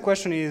now the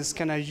question is,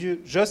 can I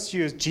just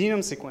use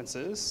genome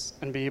sequences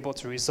and be able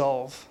to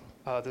resolve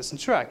these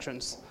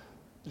interactions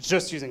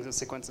just using the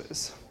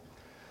sequences?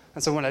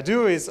 And so what I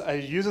do is I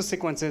use the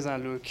sequences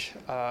and I look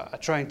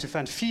at trying to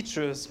find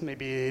features.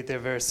 Maybe they're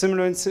very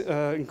similar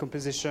in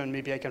composition.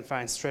 Maybe I can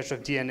find stretch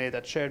of DNA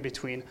that's shared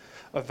between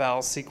a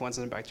viral sequence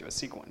and a bacterial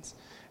sequence.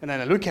 And then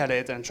I look at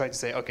it and try to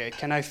say, okay,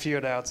 can I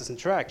figure out these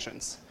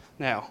interactions?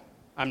 Now,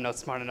 I'm not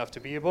smart enough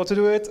to be able to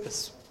do it.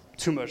 It's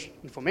too much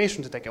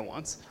information to take at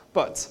once,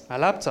 but my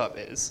laptop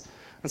is.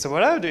 And so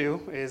what I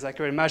do is I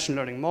create a machine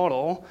learning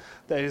model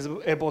that is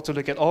able to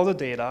look at all the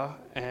data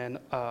and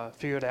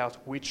figure out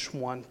which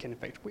one can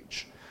affect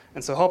which.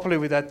 And so hopefully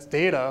with that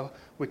data,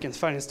 we can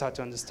finally start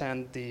to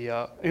understand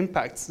the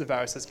impacts the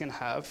viruses can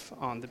have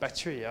on the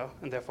bacteria,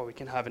 and therefore we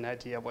can have an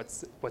idea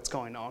what's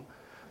going on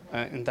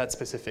in that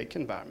specific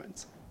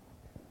environment.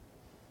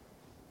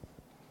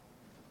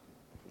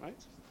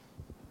 Right?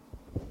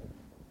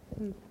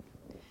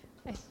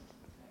 I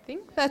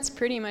think that's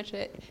pretty much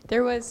it.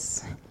 There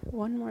was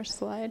one more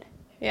slide.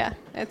 Yeah,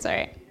 that's all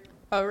right.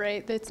 Oh,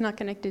 right, it's not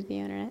connected to the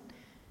internet.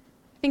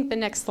 I think the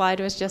next slide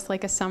was just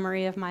like a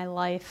summary of my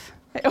life.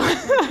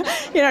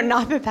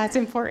 Not that that's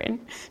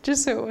important,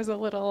 just so it was a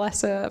little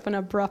less of an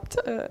abrupt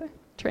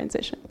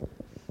transition.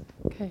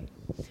 Okay.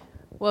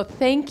 Well,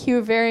 thank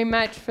you very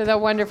much for the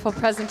wonderful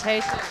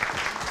presentation.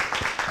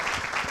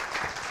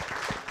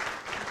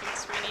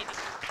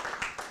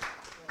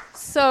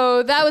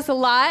 So that was a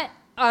lot.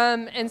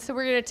 And so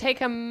we're going to take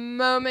a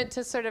moment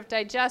to sort of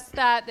digest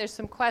that. There's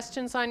some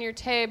questions on your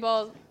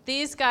table.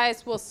 These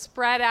guys will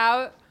spread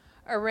out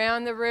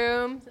around the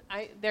room.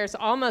 There's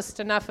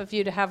almost enough of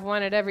you to have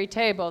one at every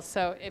table.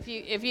 So if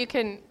you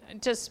can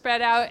just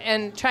spread out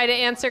and try to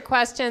answer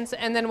questions,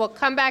 and then we'll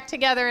come back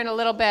together in a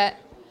little bit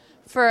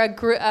for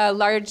a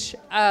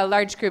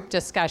large group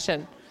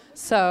discussion.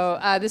 So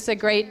this is a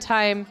great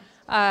time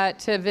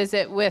to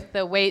visit with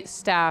the wait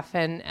staff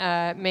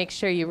and make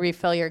sure you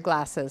refill your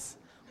glasses.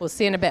 We'll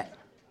see you in a bit.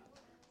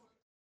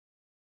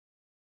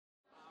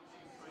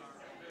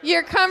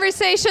 Your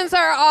conversations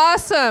are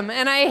awesome,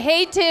 and I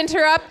hate to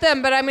interrupt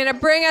them, but I'm going to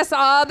bring us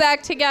all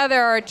back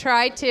together, or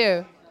try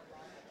to.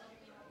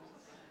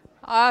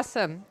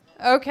 Awesome.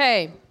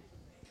 Okay.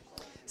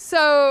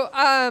 So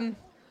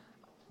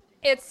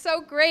it's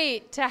so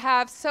great to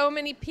have so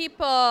many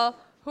people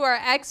who are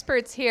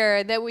experts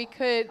here that we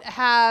could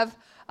have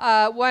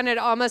one at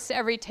almost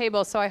every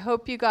table. So I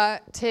hope you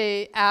got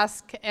to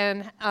ask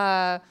and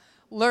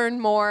learn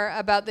more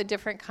about the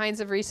different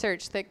kinds of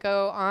research that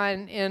go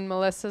on in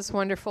Melissa's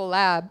wonderful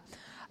lab.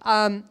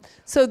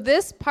 So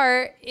this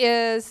part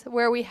is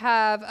where we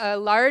have a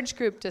large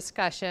group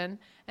discussion,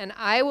 and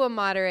I will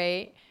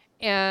moderate,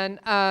 and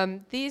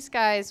these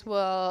guys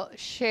will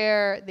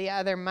share the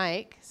other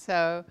mic,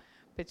 so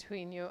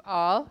between you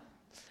all.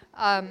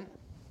 So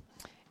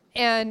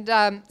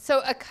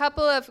a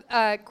couple of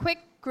quick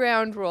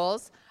ground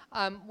rules.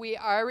 We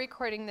are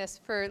recording this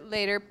for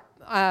later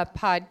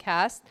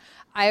podcast.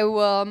 I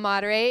will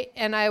moderate,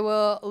 and I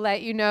will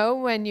let you know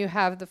when you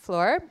have the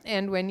floor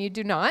and when you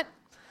do not.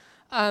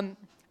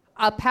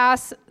 I'll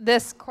pass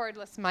this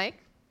cordless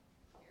mic.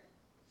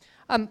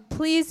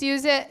 Please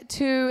use it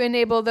to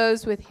enable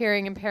those with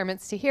hearing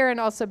impairments to hear, and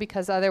also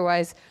because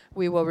otherwise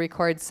we will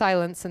record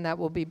silence, and that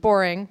will be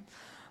boring.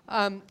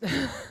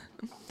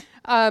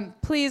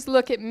 Please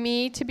look at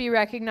me to be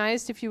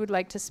recognized if you would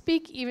like to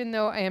speak, even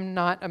though I am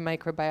not a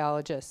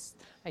microbiologist.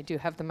 I do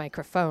have the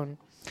microphone.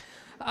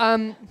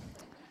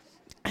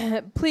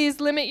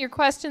 Please limit your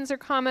questions or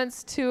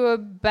comments to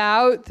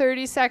about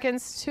 30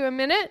 seconds to a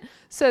minute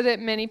so that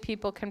many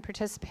people can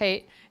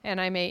participate, and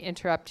I may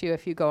interrupt you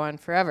if you go on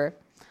forever.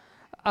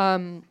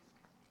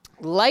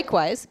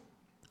 Likewise,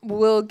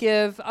 I'll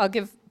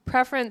give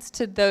preference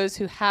to those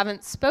who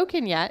haven't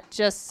spoken yet,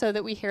 just so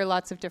that we hear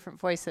lots of different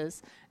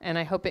voices, and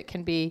I hope it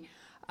can be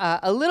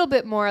a little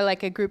bit more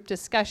like a group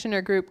discussion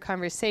or group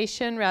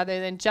conversation rather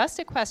than just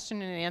a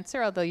question and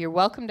answer, although you're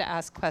welcome to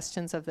ask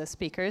questions of the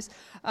speakers.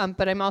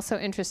 But I'm also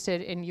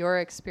interested in your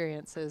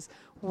experiences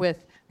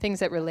with things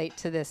that relate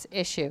to this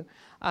issue.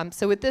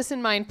 So with this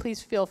in mind,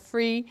 please feel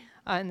free,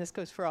 and this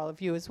goes for all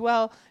of you as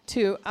well,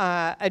 to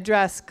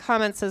address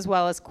comments as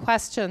well as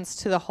questions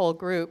to the whole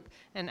group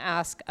and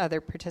ask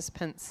other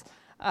participants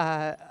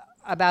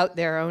about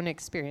their own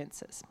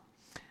experiences.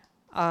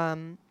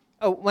 One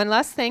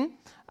last thing.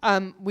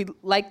 We'd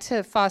like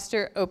to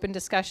foster open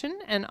discussion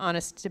and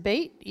honest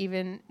debate,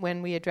 even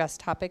when we address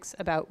topics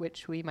about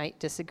which we might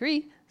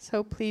disagree,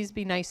 so please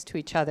be nice to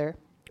each other,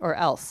 or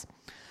else.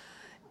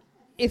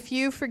 If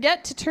you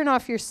forget to turn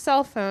off your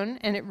cell phone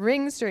and it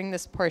rings during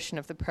this portion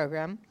of the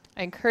program,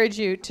 I encourage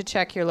you to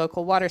check your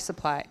local water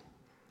supply.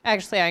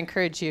 Actually, I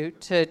encourage you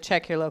to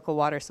check your local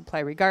water supply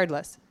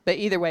regardless, but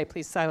either way,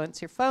 please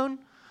silence your phone.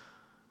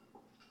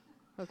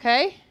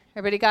 Okay,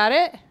 everybody got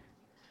it?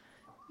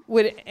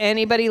 Would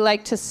anybody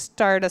like to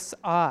start us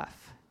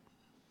off?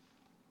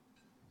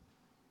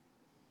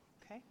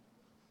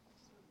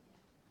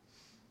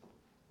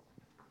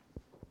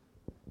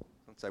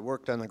 I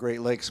worked on the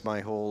Great Lakes my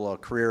whole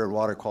career in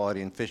water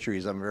quality and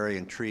fisheries. I'm very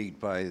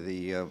intrigued by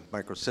the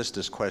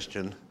microcystis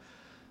question.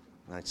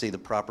 I see the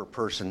proper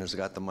person who's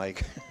got the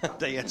mic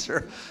to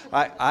answer.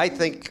 I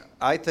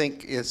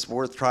think it's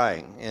worth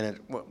trying, and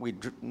we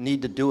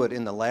need to do it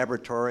in the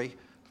laboratory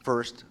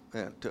first,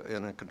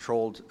 in a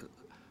controlled,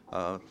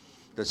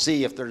 to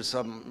see if there's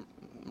some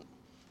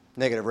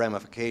negative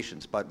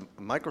ramifications. But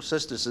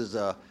microcystis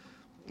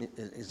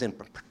is in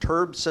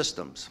perturbed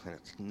systems, and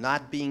it's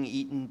not being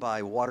eaten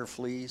by water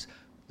fleas.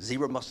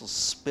 Zebra mussels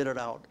spit it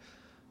out.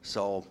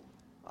 So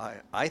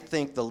I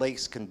think the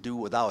lakes can do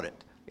without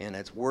it, and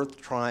it's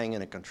worth trying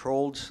in a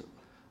controlled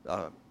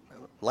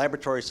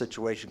laboratory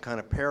situation, kind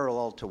of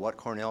parallel to what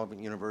Cornell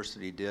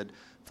University did,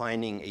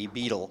 finding a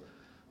beetle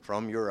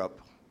from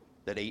Europe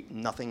that ate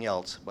nothing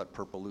else but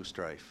purple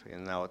loosestrife.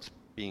 And now it's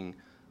being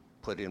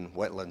put in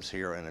wetlands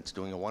here, and it's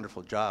doing a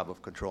wonderful job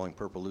of controlling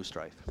purple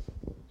loosestrife.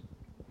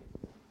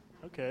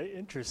 Okay,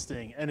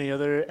 interesting. Any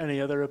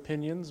other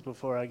opinions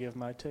before I give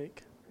my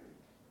take?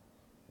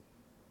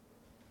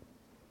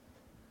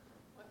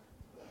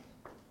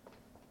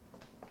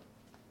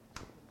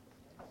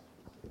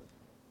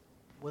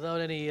 Without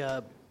any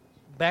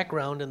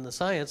background in the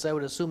science, I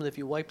would assume that if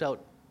you wiped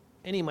out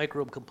any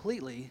microbe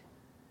completely,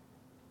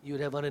 you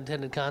would have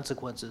unintended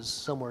consequences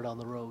somewhere down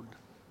the road.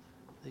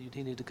 That you'd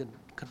need to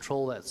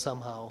control that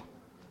somehow.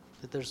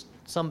 That there's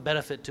some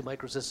benefit to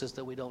microcystis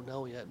that we don't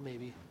know yet,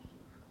 maybe.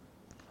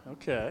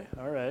 Okay,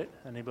 all right.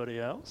 Anybody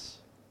else?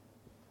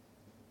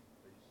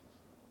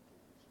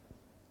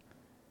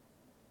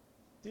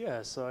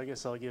 Yeah, so I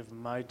guess I'll give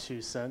my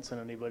 2 cents,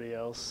 and anybody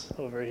else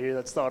over here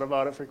that's thought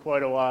about it for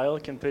quite a while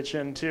can pitch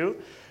in too.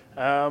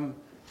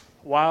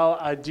 While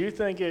I do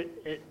think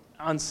it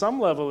on some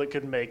level it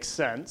could make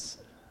sense.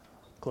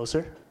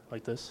 Closer,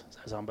 like this. Does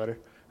that sound better?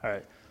 All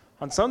right.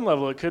 On some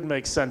level, it could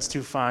make sense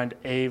to find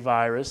a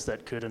virus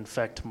that could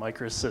infect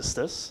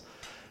microcystis.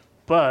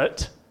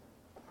 But,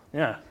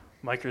 yeah,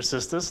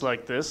 microcystis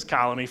like this,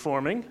 colony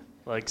forming,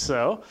 like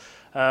so.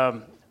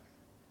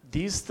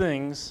 These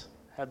things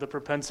have the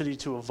propensity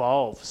to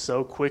evolve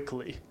so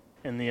quickly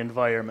in the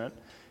environment.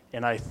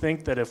 And I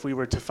think that if we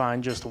were to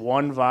find just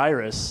one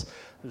virus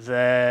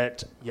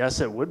that, yes,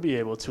 it would be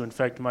able to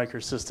infect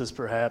microcystis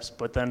perhaps,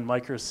 but then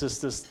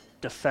microcystis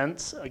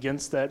defense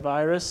against that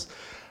virus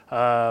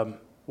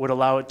would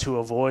allow it to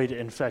avoid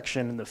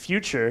infection in the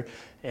future.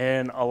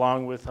 And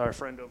along with our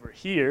friend over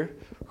here,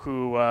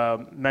 who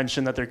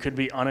mentioned that there could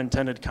be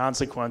unintended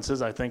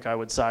consequences, I think I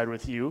would side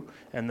with you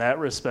in that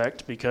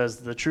respect, because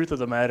the truth of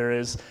the matter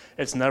is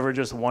it's never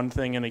just one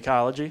thing in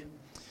ecology,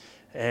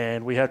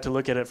 and we have to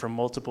look at it from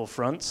multiple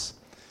fronts.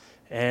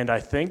 And I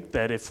think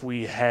that if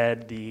we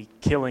had the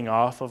killing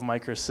off of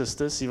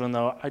microcystis, even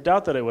though I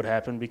doubt that it would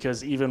happen,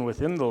 because even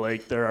within the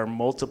lake there are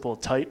multiple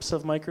types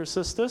of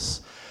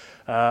microcystis,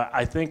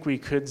 I think we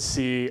could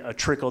see a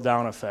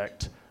trickle-down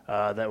effect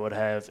that would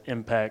have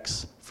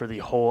impacts for the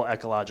whole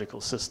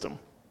ecological system.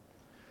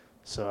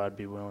 So I'd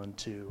be willing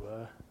to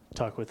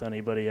talk with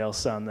anybody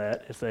else on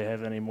that if they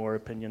have any more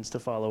opinions to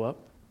follow up.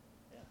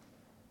 Yeah.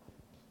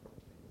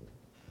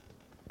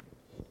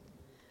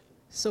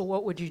 So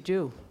what would you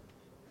do?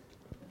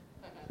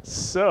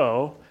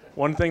 So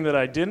one thing that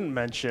I didn't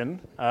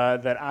mention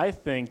that I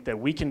think that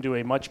we can do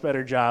a much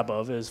better job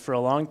of is, for a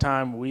long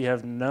time we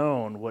have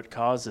known what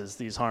causes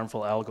these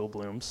harmful algal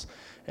blooms,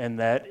 and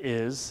that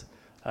is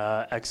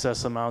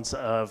excess amounts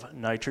of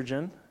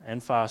nitrogen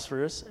and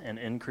phosphorus and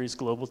increased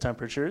global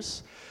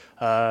temperatures.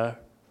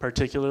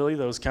 Particularly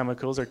those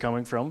chemicals are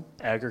coming from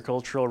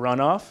agricultural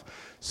runoff,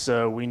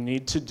 so we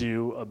need to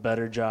do a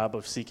better job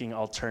of seeking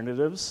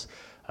alternatives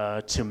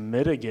to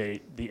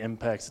mitigate the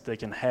impacts that they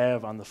can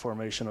have on the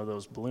formation of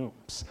those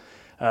blooms.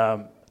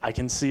 I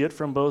can see it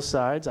from both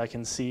sides. I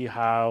can see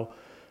how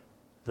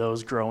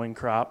those growing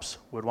crops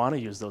would want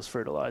to use those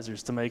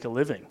fertilizers to make a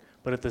living.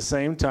 But at the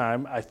same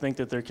time, I think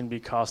that there can be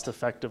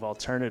cost-effective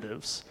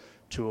alternatives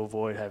to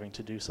avoid having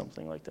to do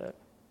something like that.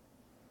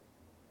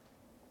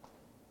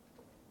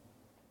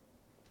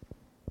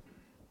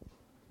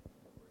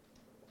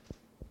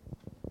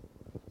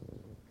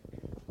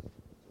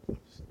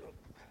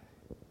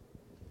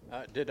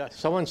 Did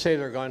someone say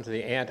they're going to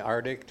the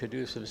Antarctic to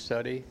do some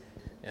study?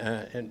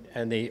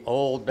 And the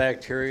old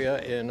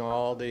bacteria in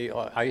all the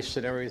ice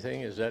and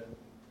everything, is that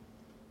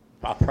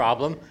a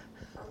problem?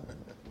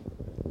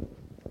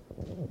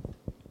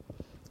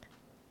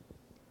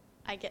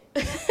 I get.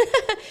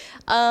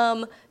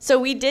 So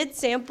we did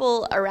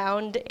sample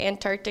around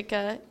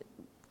Antarctica,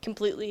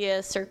 completely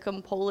a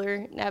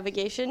circumpolar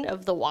navigation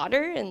of the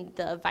water and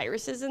the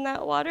viruses in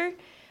that water,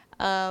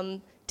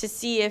 to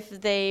see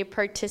if they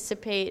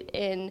participate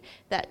in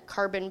that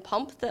carbon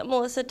pump that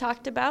Melissa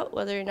talked about,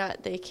 whether or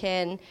not they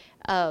can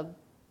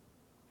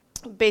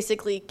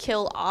basically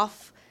kill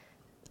off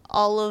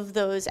all of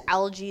those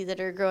algae that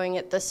are growing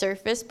at the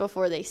surface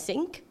before they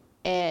sink,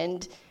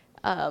 and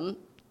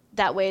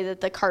that way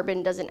that the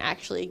carbon doesn't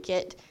actually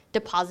get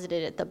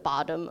deposited at the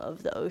bottom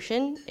of the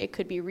ocean. It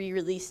could be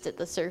re-released at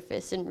the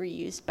surface and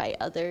reused by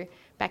other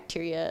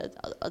bacteria,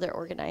 other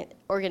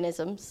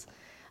organisms.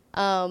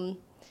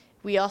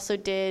 we also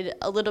did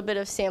a little bit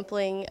of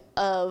sampling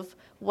of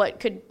what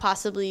could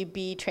possibly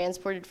be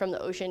transported from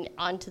the ocean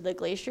onto the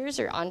glaciers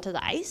or onto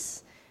the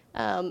ice.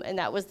 And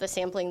that was the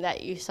sampling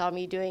that you saw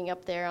me doing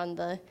up there on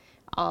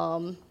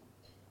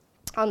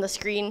the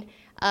screen.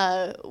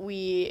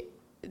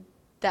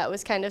 That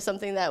was kind of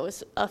something that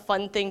was a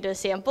fun thing to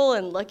sample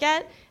and look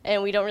at,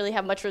 and we don't really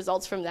have much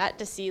results from that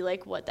to see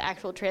like what the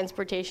actual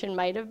transportation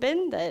might have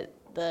been,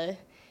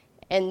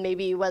 and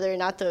maybe whether or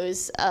not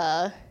those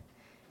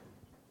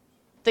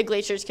the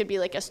glaciers could be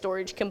like a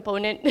storage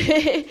component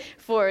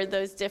for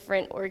those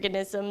different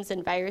organisms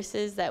and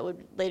viruses that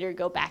would later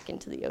go back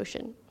into the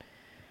ocean.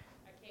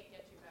 I can't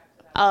get you back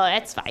to that. Oh,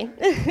 that's fine.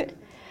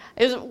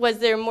 Was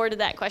there more to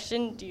that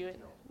question? Do you?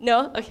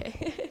 No?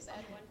 Okay.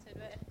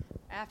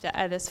 I have to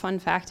add this fun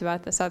fact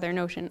about the Southern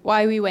Ocean.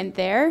 Why we went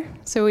there,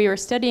 so we were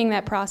studying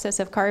that process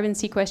of carbon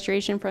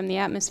sequestration from the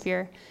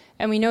atmosphere,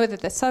 and we know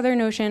that the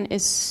Southern Ocean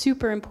is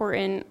super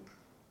important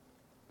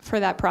for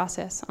that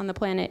process on the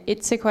planet. It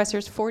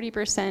sequesters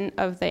 40%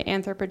 of the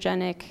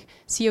anthropogenic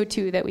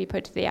CO2 that we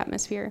put to the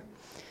atmosphere.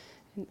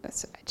 And I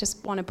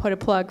just want to put a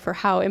plug for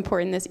how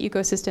important this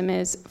ecosystem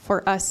is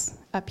for us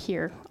up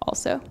here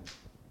also.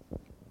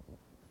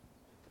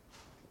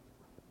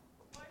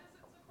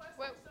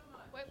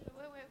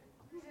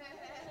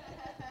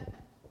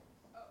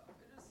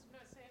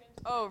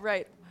 Oh,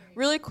 right.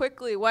 Really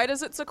quickly, why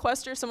does it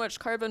sequester so much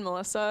carbon,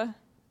 Melissa?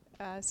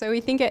 So we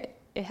think it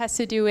has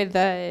to do with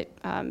the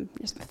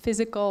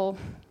physical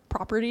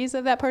properties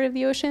of that part of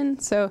the ocean.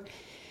 So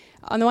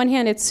on the one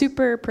hand, it's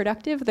super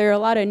productive. There are a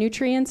lot of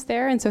nutrients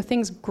there, and so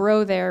things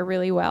grow there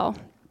really well.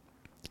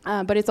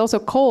 But it's also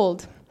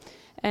cold.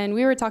 And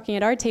we were talking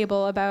at our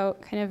table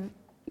about kind of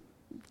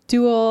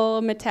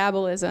dual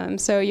metabolism.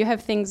 So you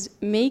have things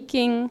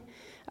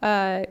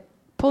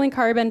pulling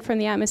carbon from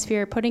the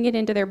atmosphere, putting it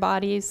into their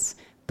bodies,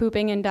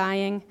 pooping and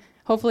dying.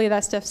 Hopefully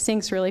that stuff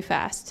sinks really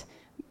fast.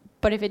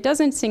 But if it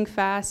doesn't sink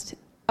fast,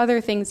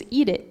 other things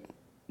eat it.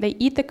 They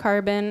eat the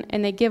carbon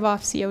and they give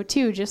off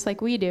CO2 just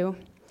like we do.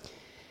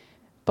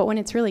 But when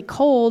it's really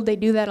cold, they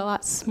do that a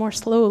lot more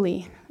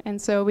slowly. And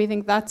so we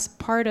think that's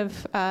part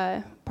of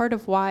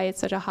why it's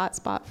such a hot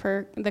spot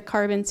for the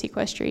carbon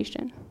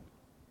sequestration.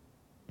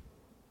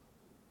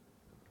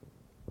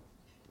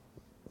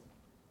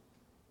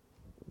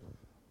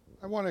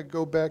 I want to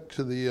go back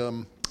to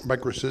the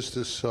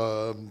microcystis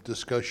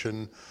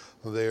discussion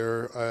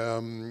there.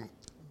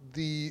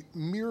 The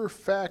mere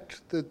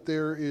fact that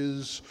there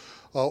is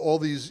all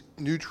these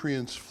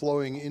nutrients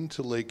flowing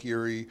into Lake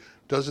Erie,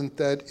 doesn't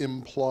that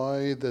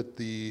imply that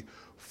the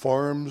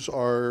farms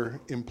are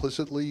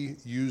implicitly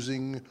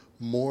using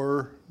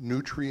more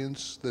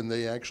nutrients than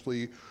they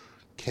actually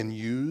can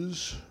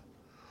use?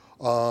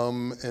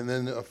 And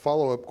then a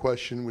follow-up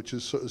question, which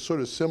is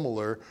sort of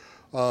similar.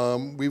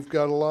 We've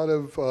got a lot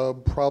of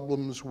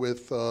problems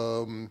with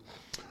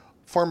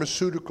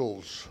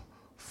pharmaceuticals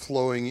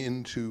flowing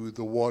into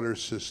the water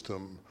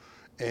system.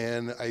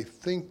 And I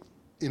think,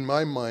 in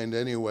my mind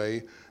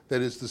anyway,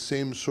 that is the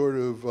same sort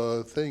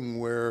of thing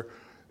where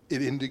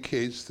it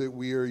indicates that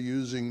we are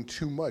using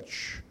too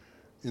much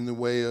in the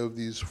way of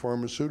these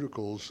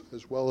pharmaceuticals,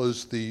 as well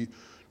as the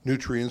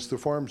nutrients the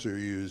farms are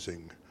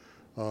using.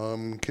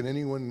 Can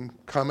anyone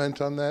comment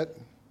on that?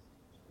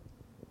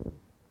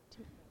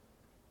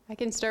 I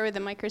can start with the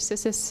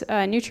microcystis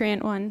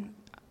nutrient one.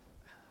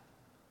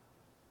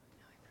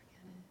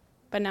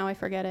 But now I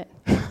forget it.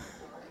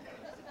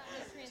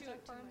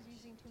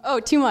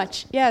 Oh, too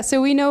much. Yeah,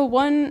 so we know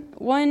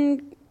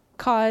one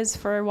cause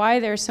for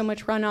why there's so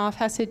much runoff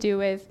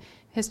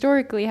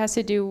historically has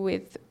to do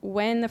with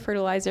when the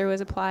fertilizer was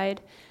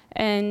applied,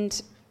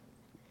 and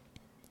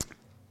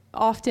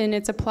often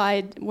it's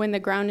applied when the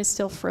ground is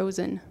still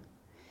frozen.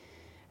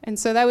 And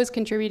so that was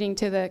contributing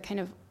to the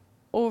kind of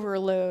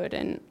overload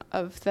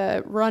of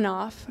the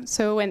runoff.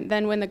 So when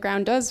the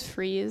ground does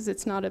freeze,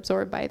 it's not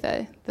absorbed by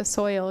the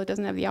soil. It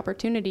doesn't have the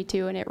opportunity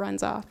to, and it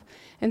runs off.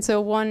 And so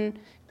one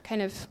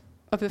kind of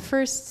the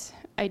first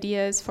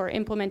ideas for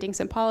implementing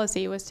some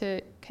policy was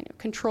to kind of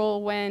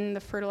control when the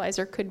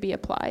fertilizer could be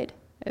applied,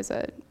 as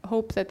a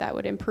hope that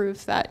would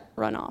improve that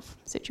runoff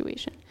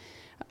situation.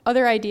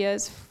 Other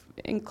ideas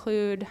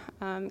include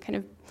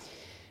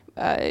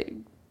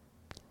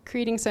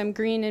creating some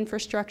green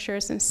infrastructure,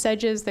 some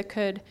sedges that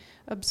could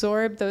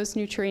absorb those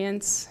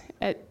nutrients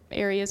at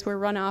areas where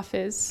runoff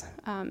is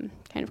kind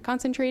of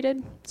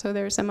concentrated. So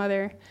there are some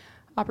other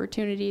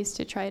opportunities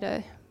to try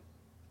to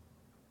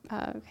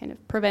kind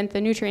of prevent the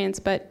nutrients.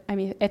 But I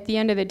mean, at the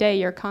end of the day,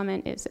 your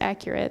comment is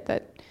accurate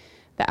that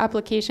the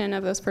application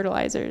of those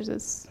fertilizers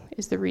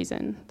is the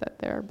reason that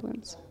there are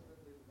blooms.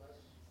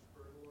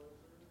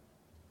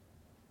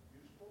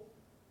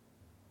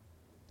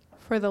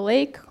 For the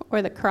lake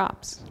or the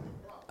crops?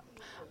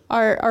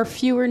 Are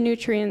fewer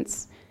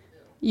nutrients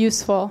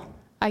useful?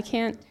 I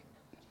can't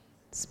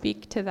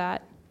speak to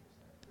that.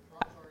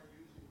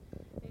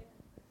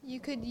 You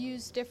could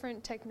use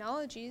different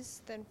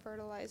technologies than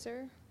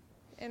fertilizer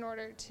in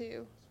order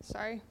to,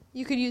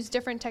 you could use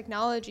different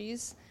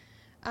technologies.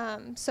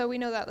 So we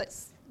know that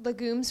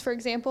legumes, for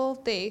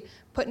example, they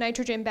put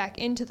nitrogen back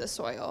into the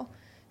soil.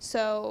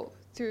 So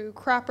through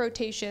crop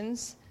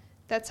rotations,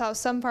 that's how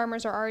some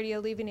farmers are already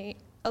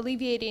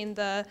alleviating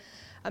the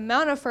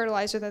amount of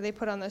fertilizer that they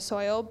put on the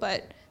soil,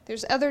 but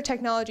there's other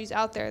technologies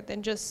out there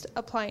than just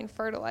applying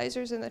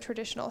fertilizers in the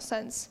traditional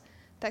sense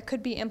that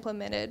could be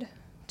implemented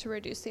to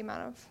reduce the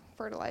amount of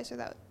fertilizer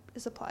that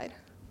is applied.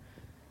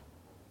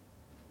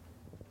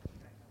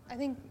 I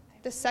think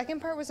the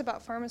second part was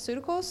about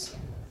pharmaceuticals.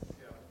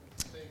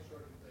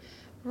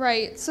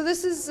 Right. So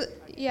this is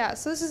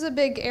a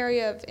big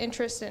area of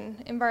interest in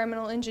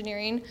environmental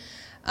engineering.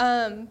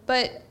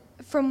 But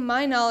from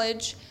my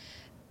knowledge,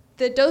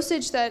 the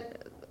dosage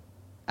that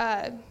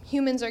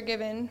humans are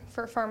given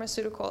for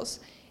pharmaceuticals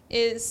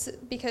is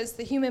because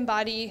the human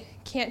body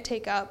can't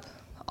take up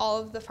all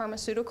of the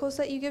pharmaceuticals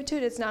that you give to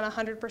it. It's not a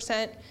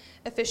 100%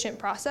 efficient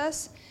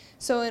process.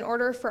 So in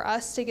order for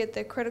us to get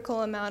the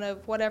critical amount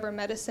of whatever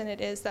medicine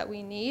it is that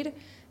we need,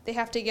 they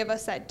have to give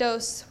us that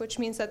dose, which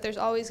means that there's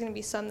always going to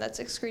be some that's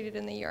excreted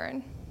in the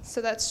urine.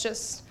 So that's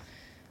just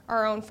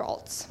our own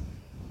faults.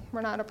 We're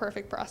not a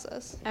perfect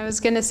process. I was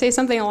going to say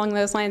something along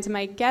those lines.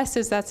 My guess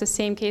is that's the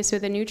same case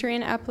with the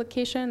nutrient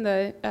application,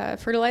 the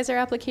fertilizer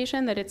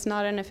application, that it's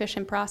not an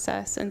efficient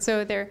process. And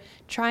so they're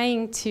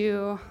trying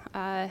to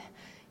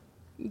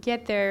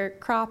get their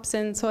crops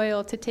and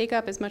soil to take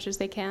up as much as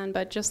they can,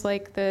 but just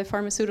like the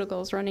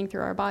pharmaceuticals running through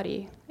our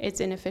body,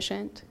 it's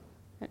inefficient.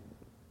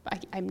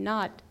 I'm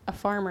not a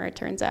farmer, it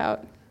turns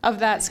out, of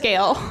that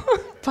scale,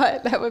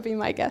 but that would be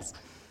my guess.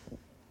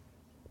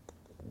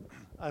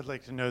 I'd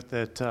like to note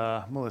that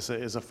Melissa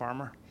is a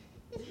farmer.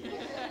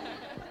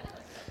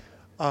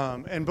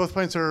 And both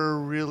points are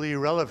really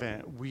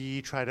relevant.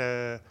 We try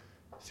to,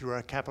 through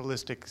our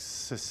capitalistic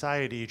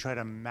society, try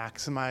to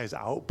maximize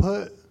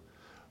output,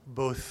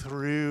 both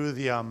through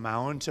the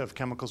amount of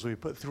chemicals we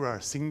put through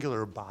our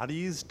singular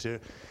bodies to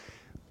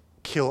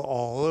kill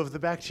all of the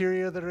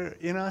bacteria that are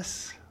in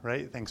us,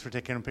 right? Thanks for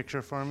taking a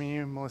picture for me,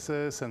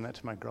 Melissa. Send that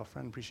to my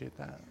girlfriend. Appreciate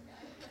that.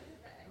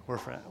 We're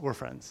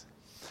friends.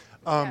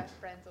 Yeah,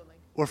 friends only.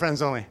 We're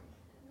friends only.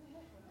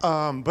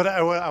 But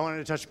I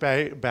wanted to touch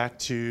back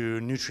to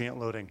nutrient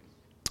loading.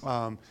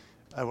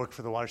 I work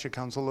for the Watershed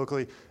Council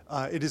locally.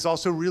 It is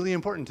also really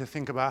important to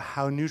think about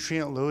how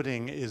nutrient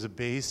loading is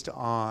based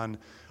on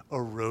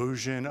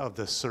erosion of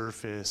the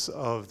surface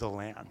of the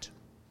land.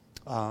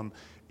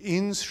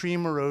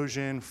 In-stream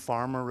erosion,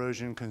 farm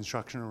erosion,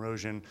 construction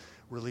erosion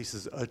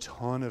releases a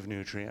ton of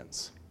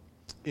nutrients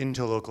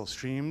into local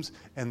streams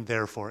and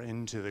therefore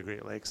into the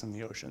Great Lakes and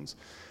the oceans.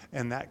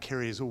 And that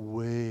carries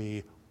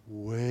way,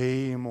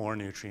 way more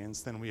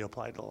nutrients than we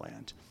apply to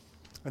land.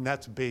 And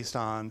that's based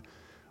on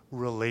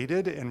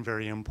related and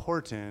very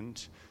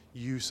important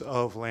use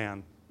of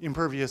land.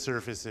 Impervious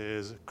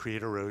surfaces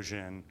create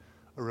erosion.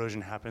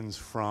 Erosion happens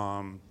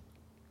from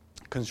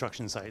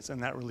construction sites,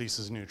 and that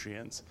releases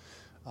nutrients,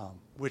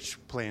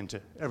 which play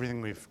into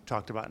everything we've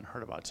talked about and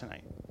heard about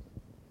tonight.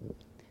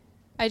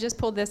 I just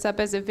pulled this up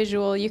as a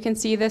visual. You can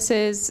see this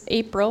is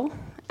April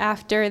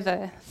after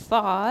the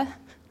thaw.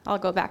 I'll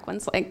go back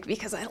one slide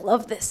because I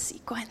love this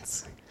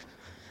sequence.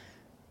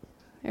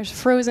 There's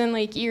frozen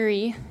Lake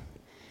Erie,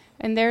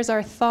 and there's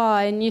our thaw,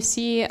 and you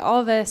see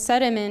all the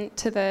sediment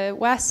to the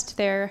west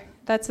there.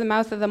 That's the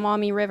mouth of the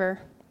Maumee River.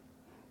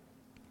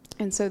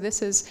 And so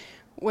this is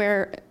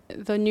where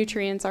the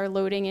nutrients are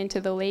loading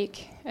into the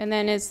lake. And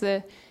then as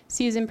the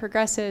season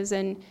progresses,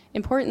 and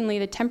importantly,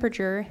 the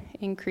temperature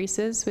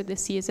increases with the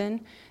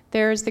season,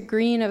 there's the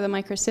green of the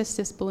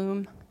microcystis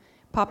bloom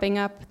popping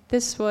up.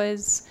 This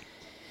was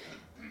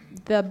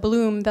the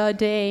bloom the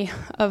day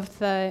of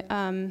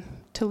the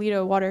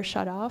Toledo water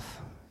shut off.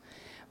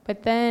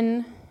 But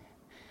then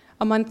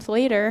a month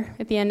later,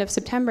 at the end of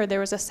September, there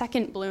was a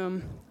second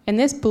bloom. And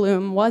this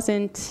bloom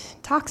wasn't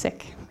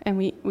toxic. And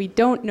we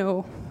don't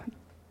know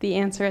the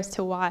answer as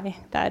to why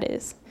that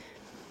is.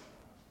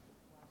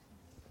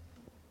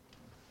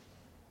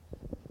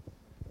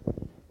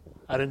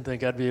 I didn't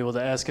think I'd be able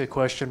to ask a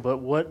question, but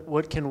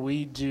what can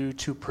we do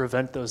to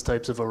prevent those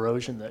types of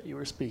erosion that you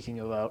were speaking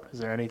about? Is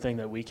there anything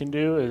that we can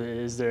do?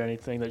 Is there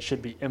anything that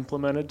should be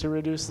implemented to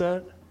reduce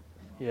that?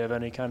 You have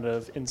any kind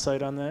of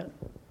insight on that?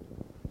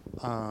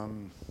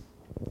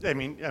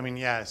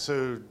 Yeah.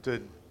 So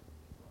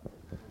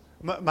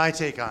my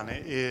take on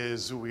it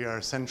is we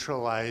are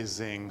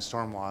centralizing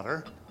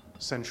stormwater,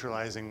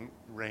 centralizing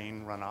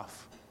rain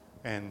runoff,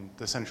 and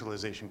the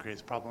centralization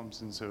creates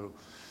problems. And so,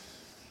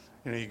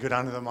 you go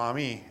down to the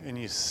Maumee and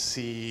you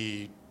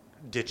see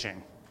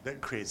ditching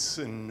that creates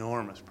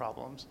enormous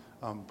problems.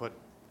 But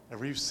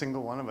every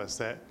single one of us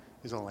that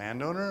is a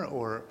landowner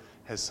or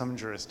has some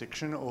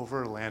jurisdiction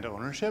over land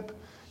ownership,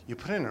 you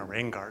put in a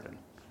rain garden.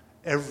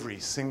 Every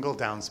single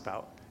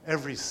downspout,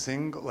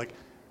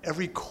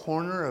 every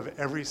corner of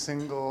every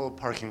single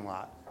parking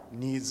lot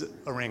needs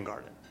a rain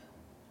garden.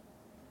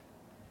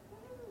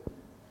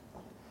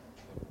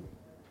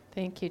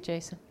 Thank you,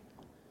 Jason.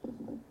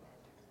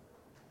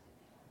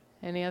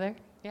 Any other?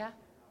 Yeah?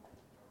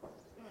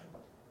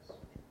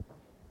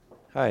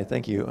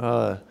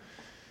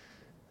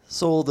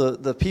 So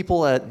the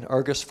people at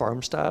Argus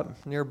Farm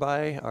Stop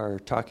nearby are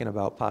talking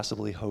about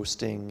possibly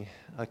hosting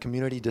a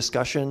community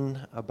discussion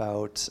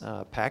about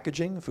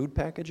packaging, food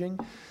packaging,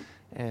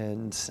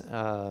 and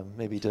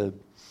maybe to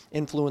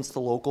influence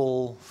the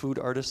local food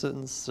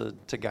artisans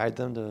to guide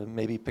them to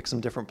maybe pick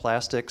some different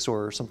plastics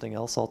or something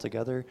else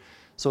altogether.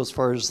 So as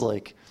far as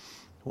like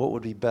what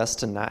would be best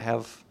to not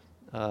have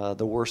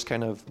the worst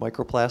kind of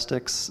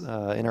microplastics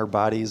in our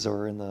bodies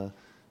or in the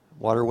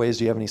waterways,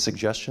 do you have any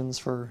suggestions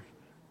for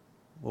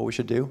what we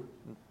should do?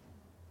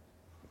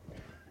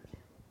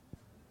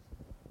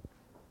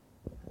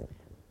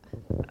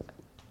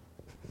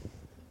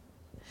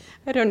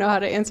 I don't know how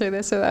to answer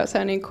this without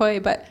sounding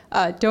coy, but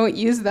don't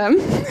use them.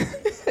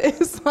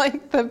 It's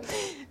like the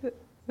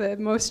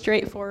most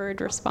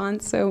straightforward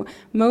response. So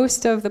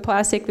most of the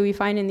plastic that we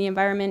find in the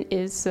environment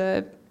is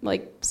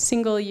like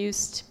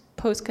single-use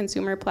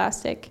post-consumer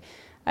plastic.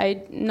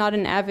 I'm not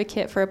an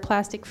advocate for a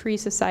plastic-free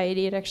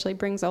society. It actually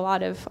brings a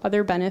lot of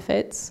other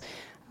benefits.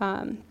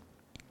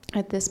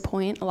 At this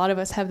point, a lot of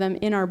us have them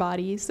in our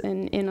bodies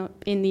and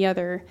in the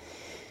other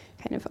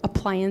kind of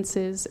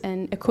appliances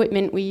and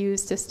equipment we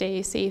use to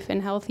stay safe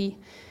and healthy.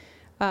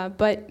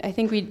 But I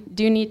think we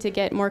do need to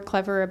get more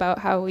clever about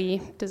how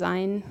we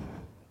design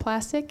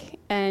plastic.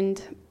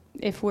 And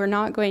if we're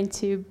not going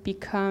to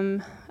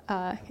become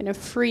kind of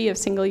free of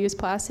single-use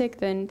plastic,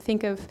 then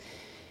think of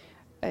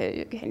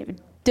kind of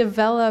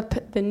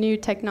develop the new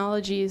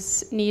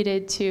technologies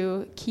needed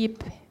to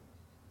keep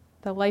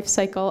the life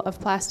cycle of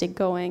plastic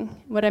going.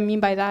 What I mean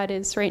by that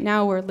is right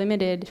now we're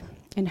limited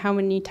in how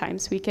many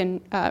times we can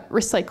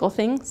recycle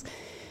things,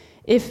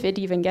 if it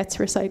even gets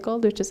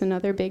recycled, which is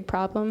another big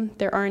problem.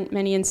 There aren't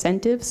many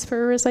incentives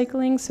for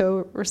recycling,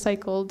 so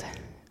recycled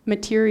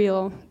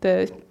material,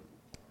 the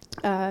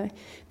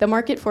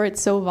market for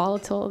it's so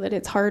volatile that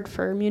it's hard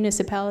for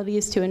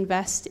municipalities to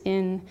invest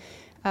in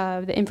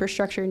the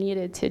infrastructure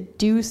needed to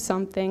do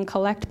something,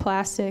 collect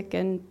plastic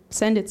and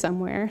send it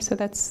somewhere. So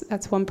that's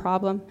one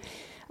problem.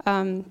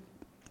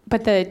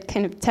 But the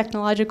kind of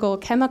technological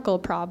chemical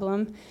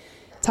problem,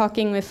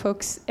 talking with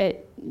folks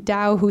at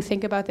Dow who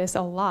think about this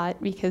a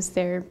lot because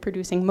they're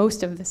producing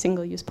most of the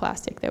single-use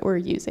plastic that we're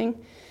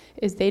using,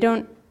 is they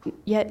don't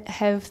yet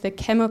have the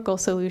chemical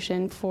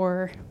solution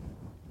for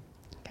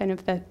kind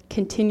of the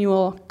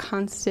continual,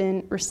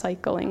 constant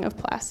recycling of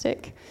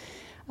plastic.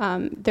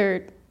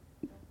 They're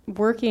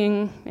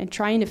working and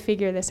trying to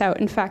figure this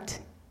out. In fact,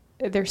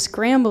 they're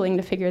scrambling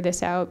to figure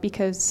this out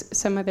because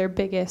some of their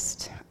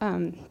biggest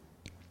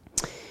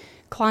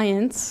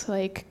clients,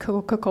 like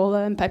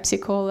Coca-Cola and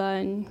Pepsi-Cola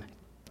and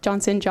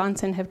Johnson &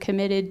 Johnson, have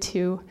committed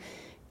to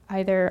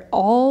either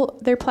all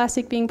their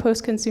plastic being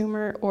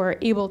post-consumer or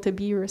able to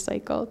be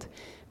recycled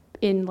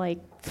in like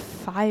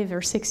 5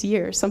 or 6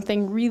 years,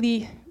 something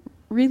really,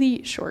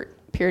 really short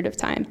period of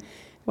time.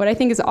 What I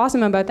think is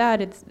awesome about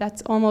that is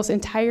that's almost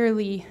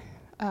entirely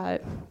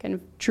kind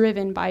of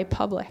driven by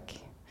public,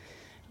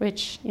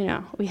 which, you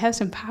know, we have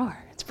some power.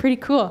 It's pretty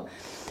cool.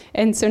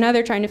 And so now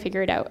they're trying to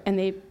figure it out, and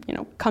they, you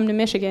know, come to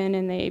Michigan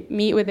and they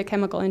meet with the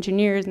chemical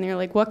engineers, and they're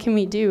like, what can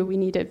we do? We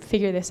need to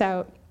figure this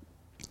out.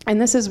 And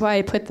this is why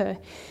I put the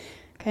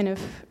kind of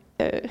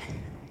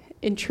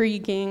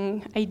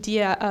intriguing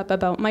idea up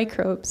about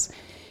microbes.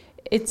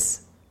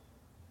 It's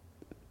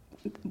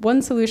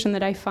one solution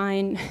that I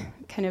find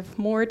kind of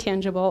more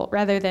tangible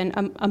rather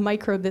than a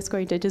microbe that's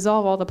going to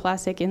dissolve all the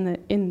plastic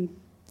in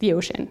the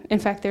ocean. In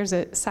fact, there's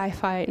a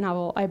sci-fi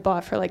novel I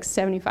bought for like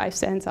 75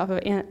 cents off of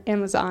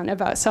Amazon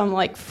about some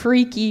like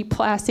freaky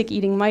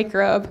plastic-eating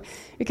microbe,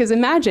 because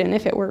imagine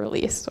if it were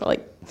released, or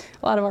like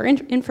a lot of our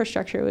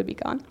infrastructure would be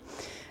gone.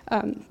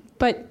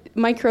 But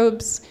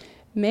microbes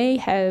may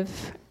have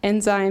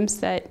enzymes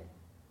that,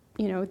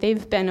 you know,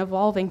 they've been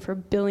evolving for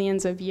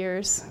billions of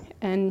years,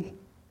 and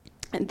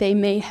they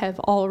may have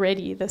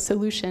already the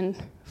solution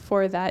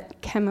for that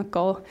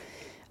chemical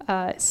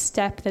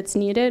step that's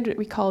needed.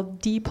 We call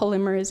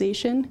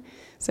depolymerization.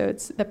 So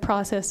it's the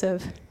process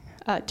of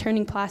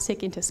turning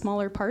plastic into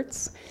smaller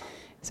parts.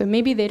 So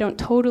maybe they don't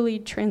totally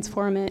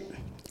transform it,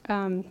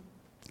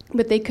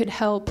 but they could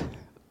help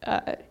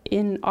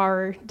in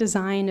our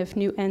design of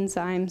new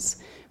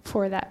enzymes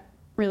for that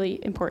really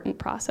important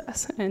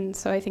process. And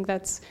so I think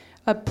that's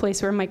a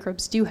place where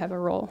microbes do have a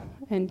role,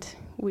 and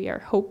we are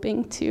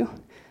hoping to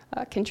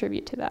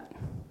contribute to that.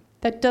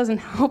 That doesn't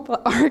help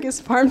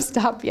Argus Farm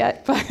Stop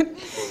yet,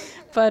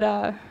 but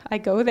I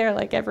go there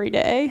like every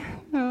day.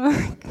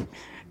 So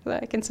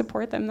I can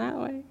support them that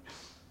way.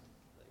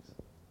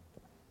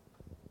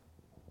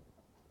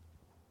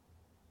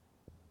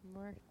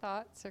 More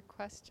thoughts or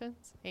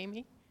questions?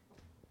 Amy?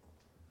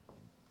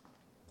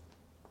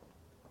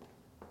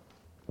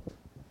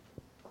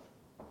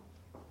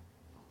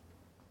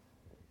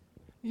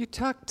 You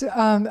talked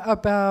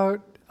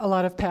about a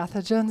lot of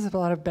pathogens, a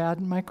lot of bad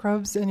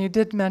microbes, and you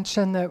did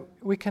mention that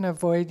we can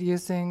avoid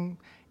using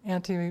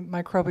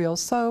antimicrobial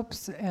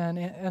soaps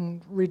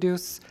and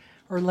reduce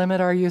or limit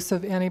our use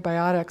of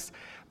antibiotics.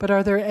 But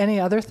are there any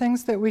other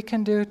things that we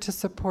can do to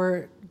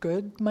support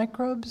good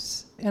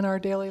microbes in our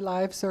daily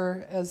lives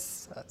or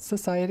as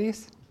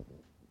societies?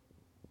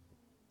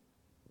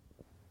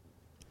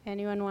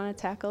 Anyone want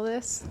to tackle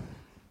this?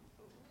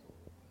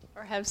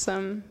 Or have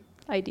some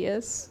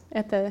ideas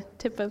at the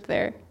tip of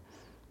their...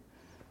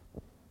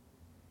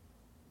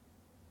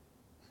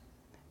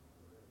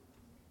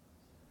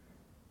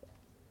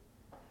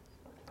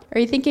 Are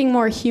you thinking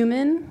more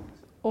human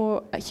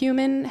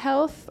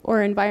health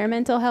or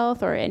environmental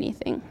health or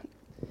anything?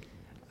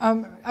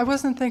 I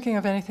wasn't thinking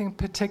of anything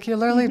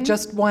particularly,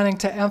 just wanting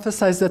to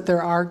emphasize that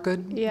there are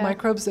good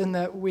microbes and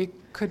that we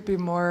could be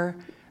more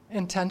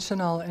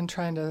intentional in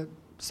trying to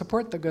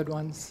support the good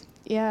ones.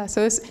 Yeah,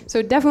 so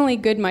definitely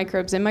good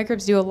microbes, and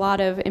microbes do a lot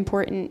of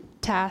important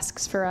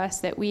tasks for us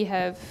that we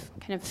have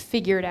kind of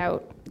figured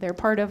out. They're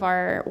part of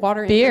our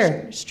water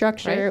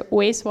infrastructure, right?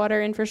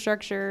 Wastewater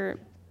infrastructure,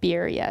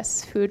 beer,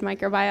 yes, food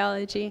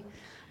microbiology,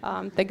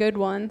 the good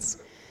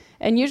ones.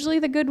 And usually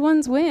the good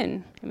ones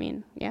win. I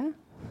mean, yeah,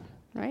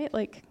 right?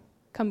 Like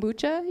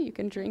kombucha, you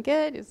can drink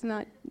it. It's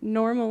not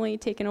normally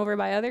taken over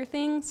by other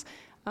things.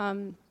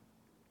 And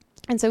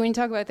so when you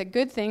talk about the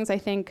good things, I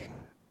think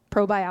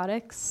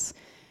probiotics,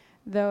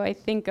 though I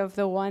think of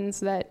the ones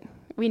that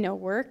we know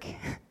work.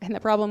 And the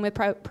problem with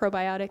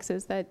probiotics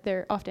is that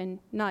they're often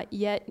not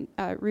yet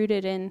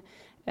rooted in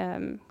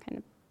kind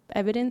of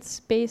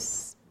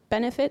evidence-based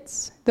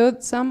benefits, though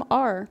some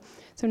are.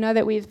 So now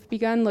that we've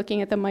begun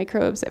looking at the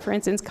microbes that, for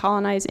instance,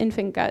 colonize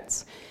infant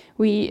guts,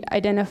 we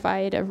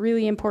identified a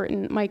really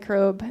important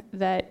microbe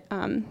that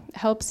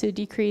helps to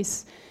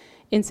decrease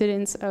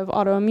incidence of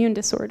autoimmune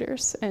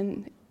disorders.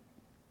 And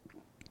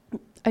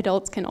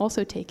adults can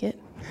also take it.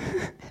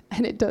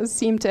 And it does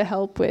seem to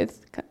help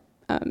with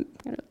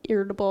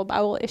irritable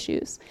bowel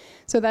issues.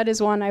 So that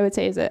is one I would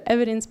say is an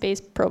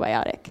evidence-based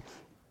probiotic.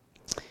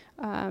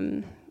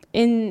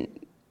 In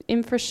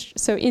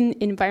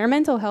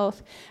environmental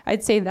health,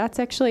 I'd say that's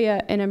actually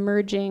an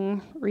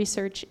emerging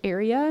research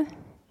area.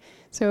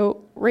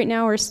 So right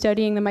now we're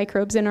studying the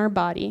microbes in our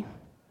body.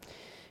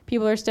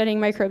 People are studying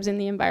microbes in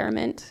the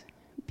environment.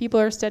 People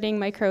are studying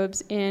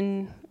microbes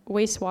in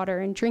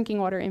wastewater and drinking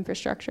water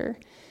infrastructure.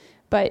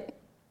 But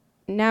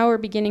now we're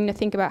beginning to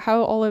think about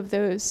how all of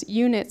those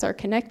units are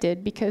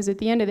connected, because at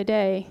the end of the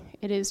day,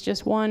 it is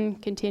just one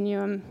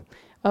continuum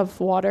of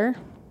water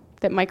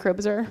that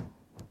microbes are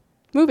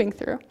moving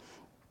through.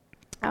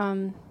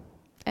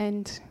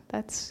 And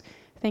that's,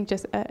 I think,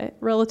 just a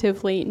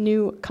relatively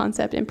new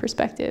concept and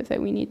perspective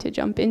that we need to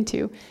jump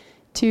into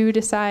to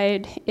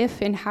decide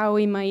if and how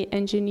we might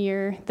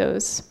engineer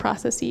those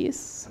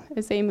processes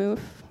as they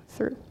move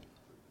through.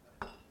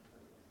 All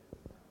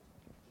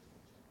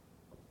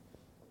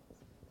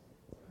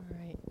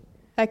right.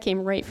 That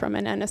came right from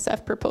an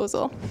NSF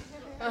proposal.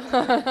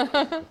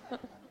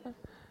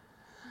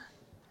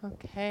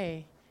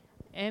 Okay.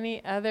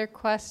 Any other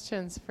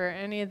questions for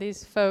any of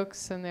these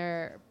folks and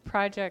their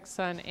projects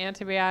on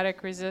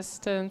antibiotic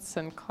resistance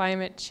and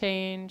climate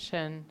change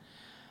and,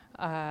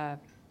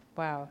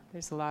 wow,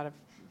 there's a lot of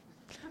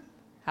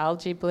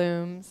algae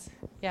blooms.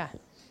 Yeah.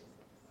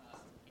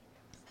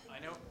 I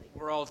know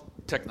we're all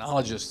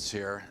technologists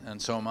here,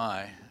 and so am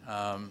I.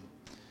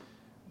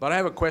 But I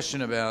have a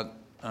question about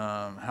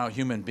how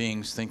human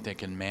beings think they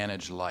can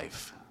manage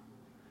life.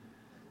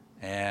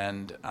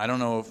 And I don't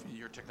know if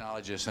you're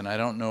technologists, and I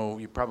don't know,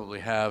 you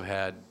probably have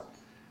had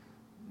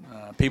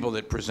people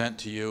that present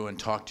to you and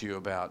talk to you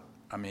about,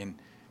 I mean,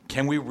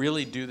 can we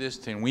really do this?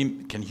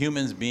 Can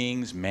human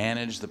beings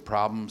manage the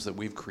problems that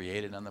we've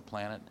created on the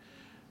planet?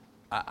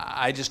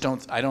 I just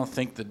don't, I don't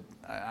think that,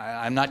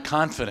 I'm not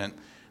confident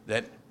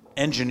that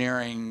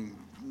engineering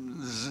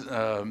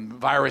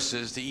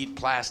viruses to eat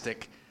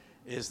plastic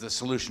is the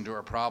solution to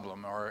our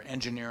problem, or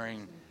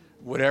engineering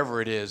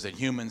whatever it is that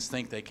humans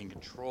think they can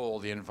control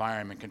the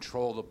environment,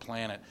 control the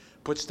planet,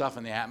 put stuff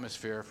in the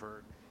atmosphere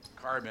for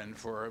carbon,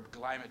 for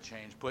climate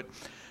change, put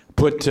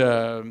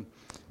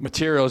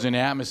materials in the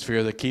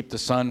atmosphere that keep the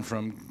sun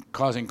from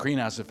causing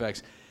greenhouse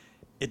effects.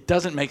 It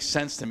doesn't make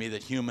sense to me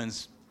that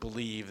humans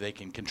believe they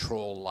can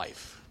control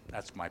life.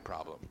 That's my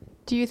problem.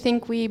 Do you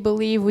think we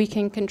believe we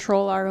can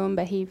control our own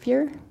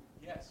behavior?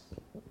 Yes.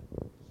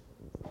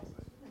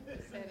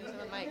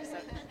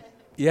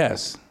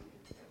 Yes.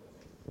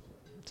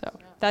 So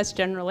that's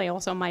generally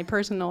also my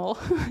personal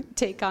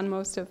take on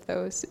most of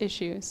those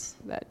issues,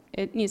 that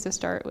it needs to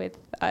start with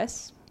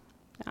us,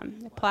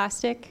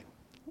 plastic,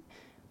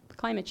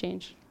 climate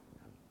change.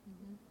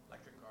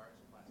 Electric cars,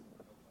 plastic.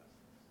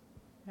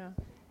 Yeah.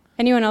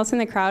 Anyone else in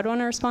the crowd want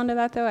to respond to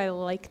that, though? I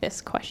like this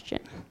question.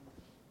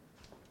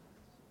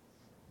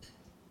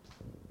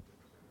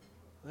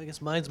 I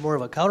guess mine's more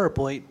of a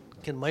counterpoint.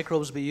 Can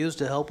microbes be used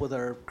to help with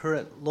our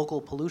current local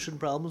pollution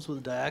problems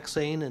with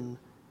dioxane and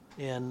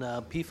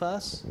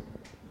PFAS?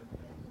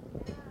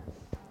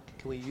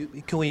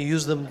 Can we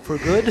use them for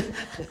good?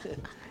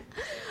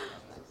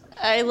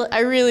 I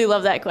really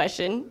love that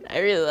question. I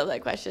really love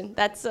that question.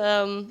 That's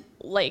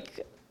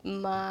like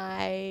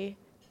my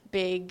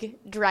big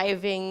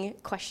driving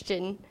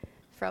question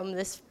from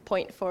this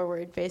point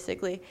forward,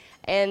 basically.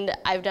 And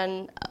I've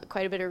done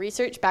quite a bit of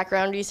research,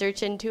 background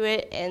research into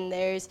it, and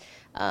there's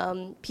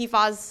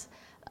PFAS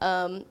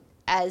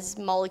as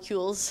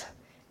molecules,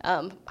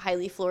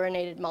 highly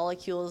fluorinated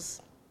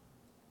molecules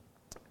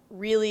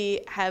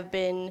really have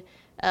been,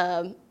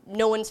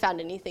 no one's found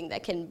anything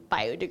that can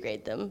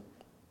biodegrade them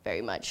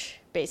very much,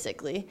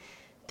 basically.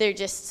 They're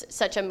just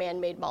such a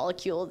man-made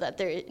molecule that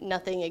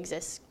nothing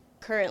exists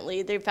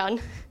currently. They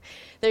found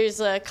there's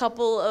a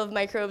couple of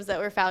microbes that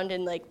were found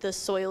in like the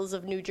soils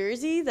of New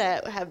Jersey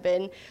that have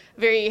been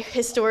very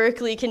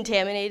historically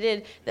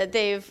contaminated that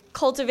they've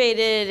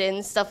cultivated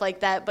and stuff like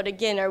that. But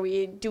again,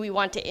 do we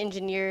want to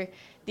engineer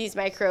these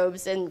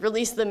microbes and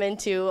release them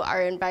into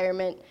our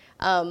environment?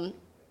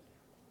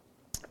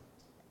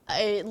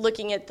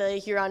 Looking at the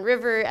Huron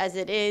River as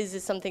it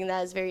is something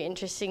that is very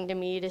interesting to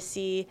me to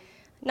see.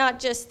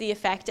 Not just the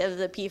effect of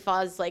the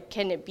PFAS, like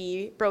can it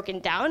be broken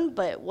down,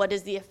 but what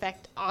is the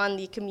effect on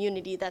the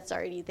community that's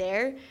already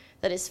there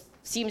that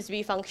seems to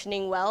be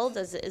functioning well?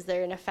 Is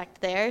there an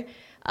effect there?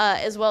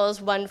 As well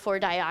as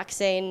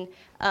 1,4-dioxane.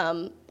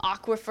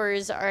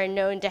 Aquifers are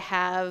known to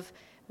have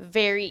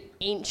very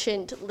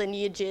ancient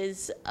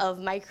lineages of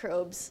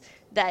microbes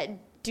that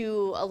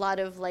do a lot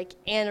of like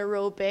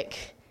anaerobic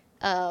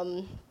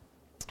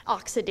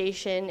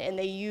oxidation, and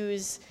they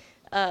use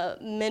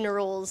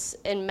minerals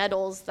and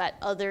metals that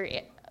other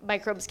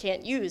microbes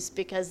can't use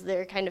because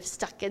they're kind of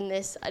stuck in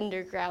this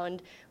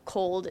underground,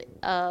 cold,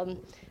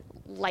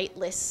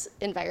 lightless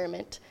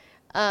environment.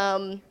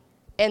 And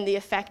the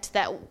effect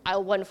that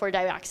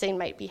 1,4-dioxane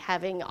might be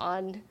having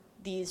on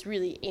these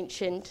really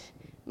ancient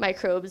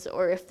microbes,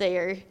 or if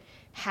they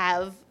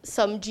have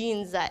some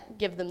genes that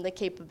give them the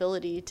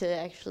capability to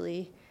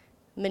actually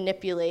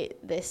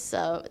manipulate this.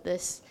 I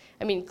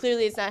mean,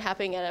 clearly it's not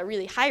happening at a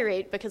really high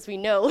rate because we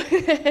know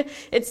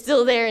it's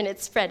still there and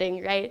it's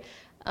spreading, right?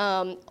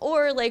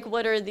 Or like,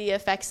 what are the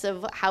effects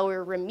of how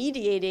we're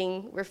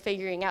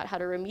figuring out how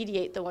to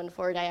remediate the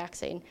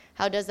 1,4-dioxane?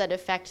 How does that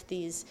affect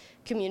these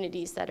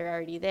communities that are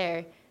already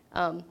there?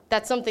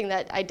 That's something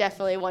that I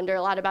definitely wonder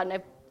a lot about, and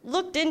I've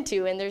looked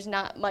into, and there's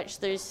not much.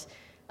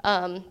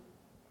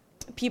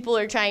 People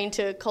are trying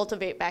to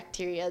cultivate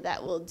bacteria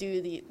that will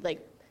do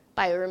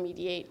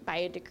bioremediate,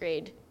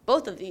 biodegrade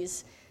both of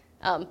these.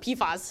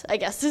 PFAS, I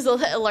guess, is a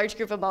large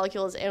group of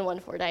molecules in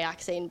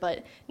 1,4-dioxane,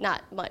 but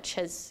not much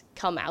has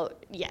come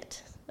out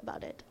yet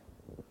about it.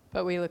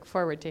 But we look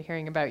forward to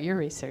hearing about your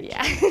research.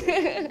 Yeah.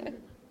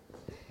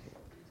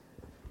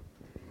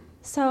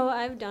 So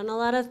I've done a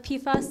lot of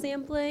PFAS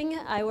sampling.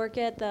 I work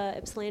at the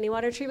Ypsilanti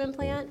water treatment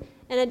plant,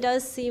 and it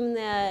does seem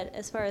that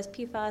as far as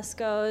PFAS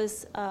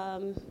goes,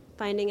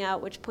 finding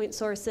out which point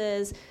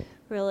sources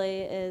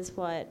really is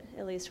what,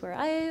 at least where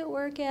I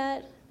work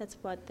at, that's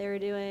what they're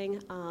doing.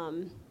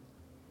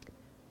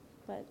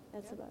 But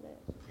that's about it.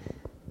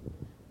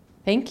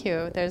 Thank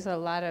you. There's a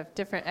lot of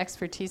different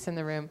expertise in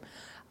the room.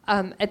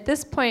 At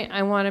this point,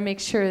 I want to make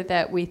sure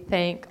that we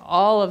thank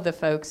all of the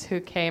folks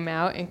who came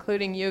out,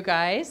 including you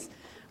guys,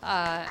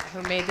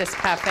 who made this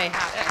cafe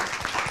happen.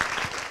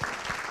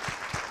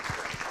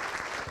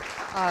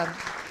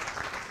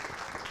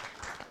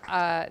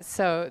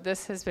 So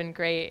this has been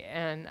great.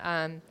 And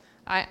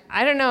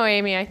I don't know,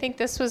 Amy, I think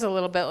this was a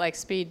little bit like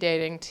speed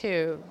dating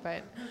too.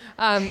 But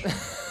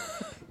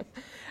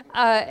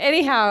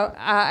anyhow,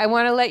 I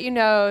want to let you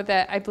know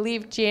that I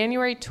believe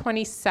January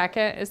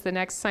 22nd is the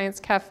next Science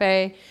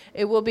Cafe.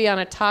 It will be on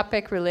a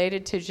topic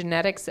related to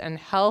genetics and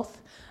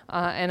health,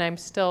 and I'm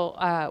still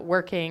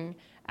working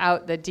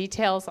out the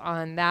details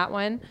on that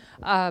one.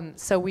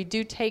 So we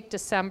do take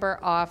December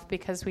off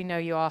because we know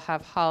you all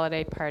have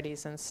holiday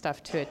parties and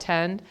stuff to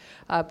attend,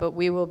 but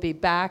we will be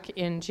back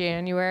in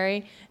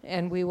January,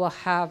 and we will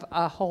have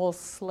a whole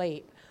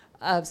slate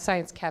of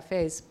Science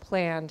Cafes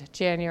planned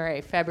January,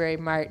 February,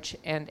 March,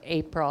 and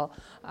April.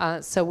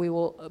 So we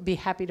will be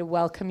happy to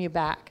welcome you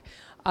back.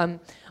 On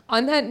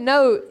that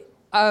note,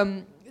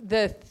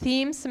 the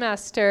theme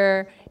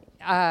semester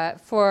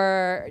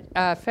for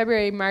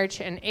February,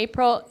 March, and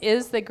April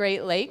is the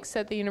Great Lakes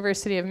at the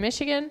University of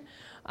Michigan.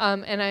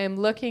 And I am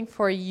looking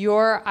for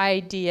your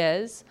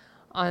ideas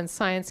on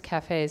science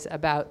cafes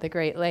about the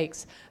Great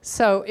Lakes.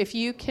 So if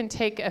you can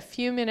take a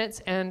few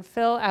minutes and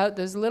fill out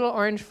those little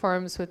orange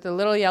forms with the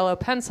little yellow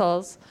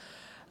pencils,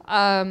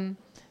 and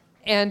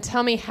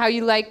tell me how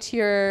you liked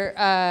your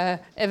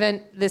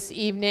event this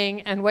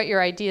evening and what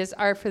your ideas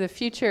are for the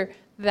future,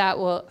 that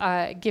will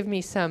give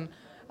me some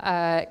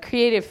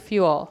creative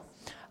fuel.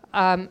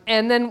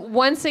 And then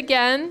once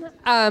again,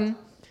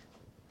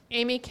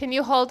 Amy, can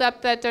you hold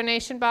up that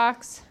donation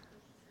box?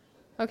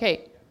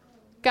 Okay,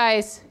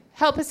 guys,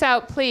 help us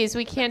out, please.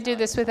 We can't do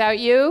this without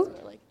you.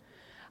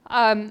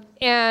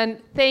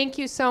 And thank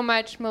you so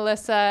much,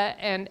 Melissa,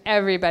 and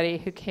everybody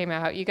who came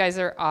out. You guys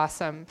are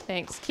awesome.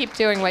 Thanks. Keep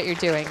doing what you're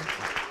doing.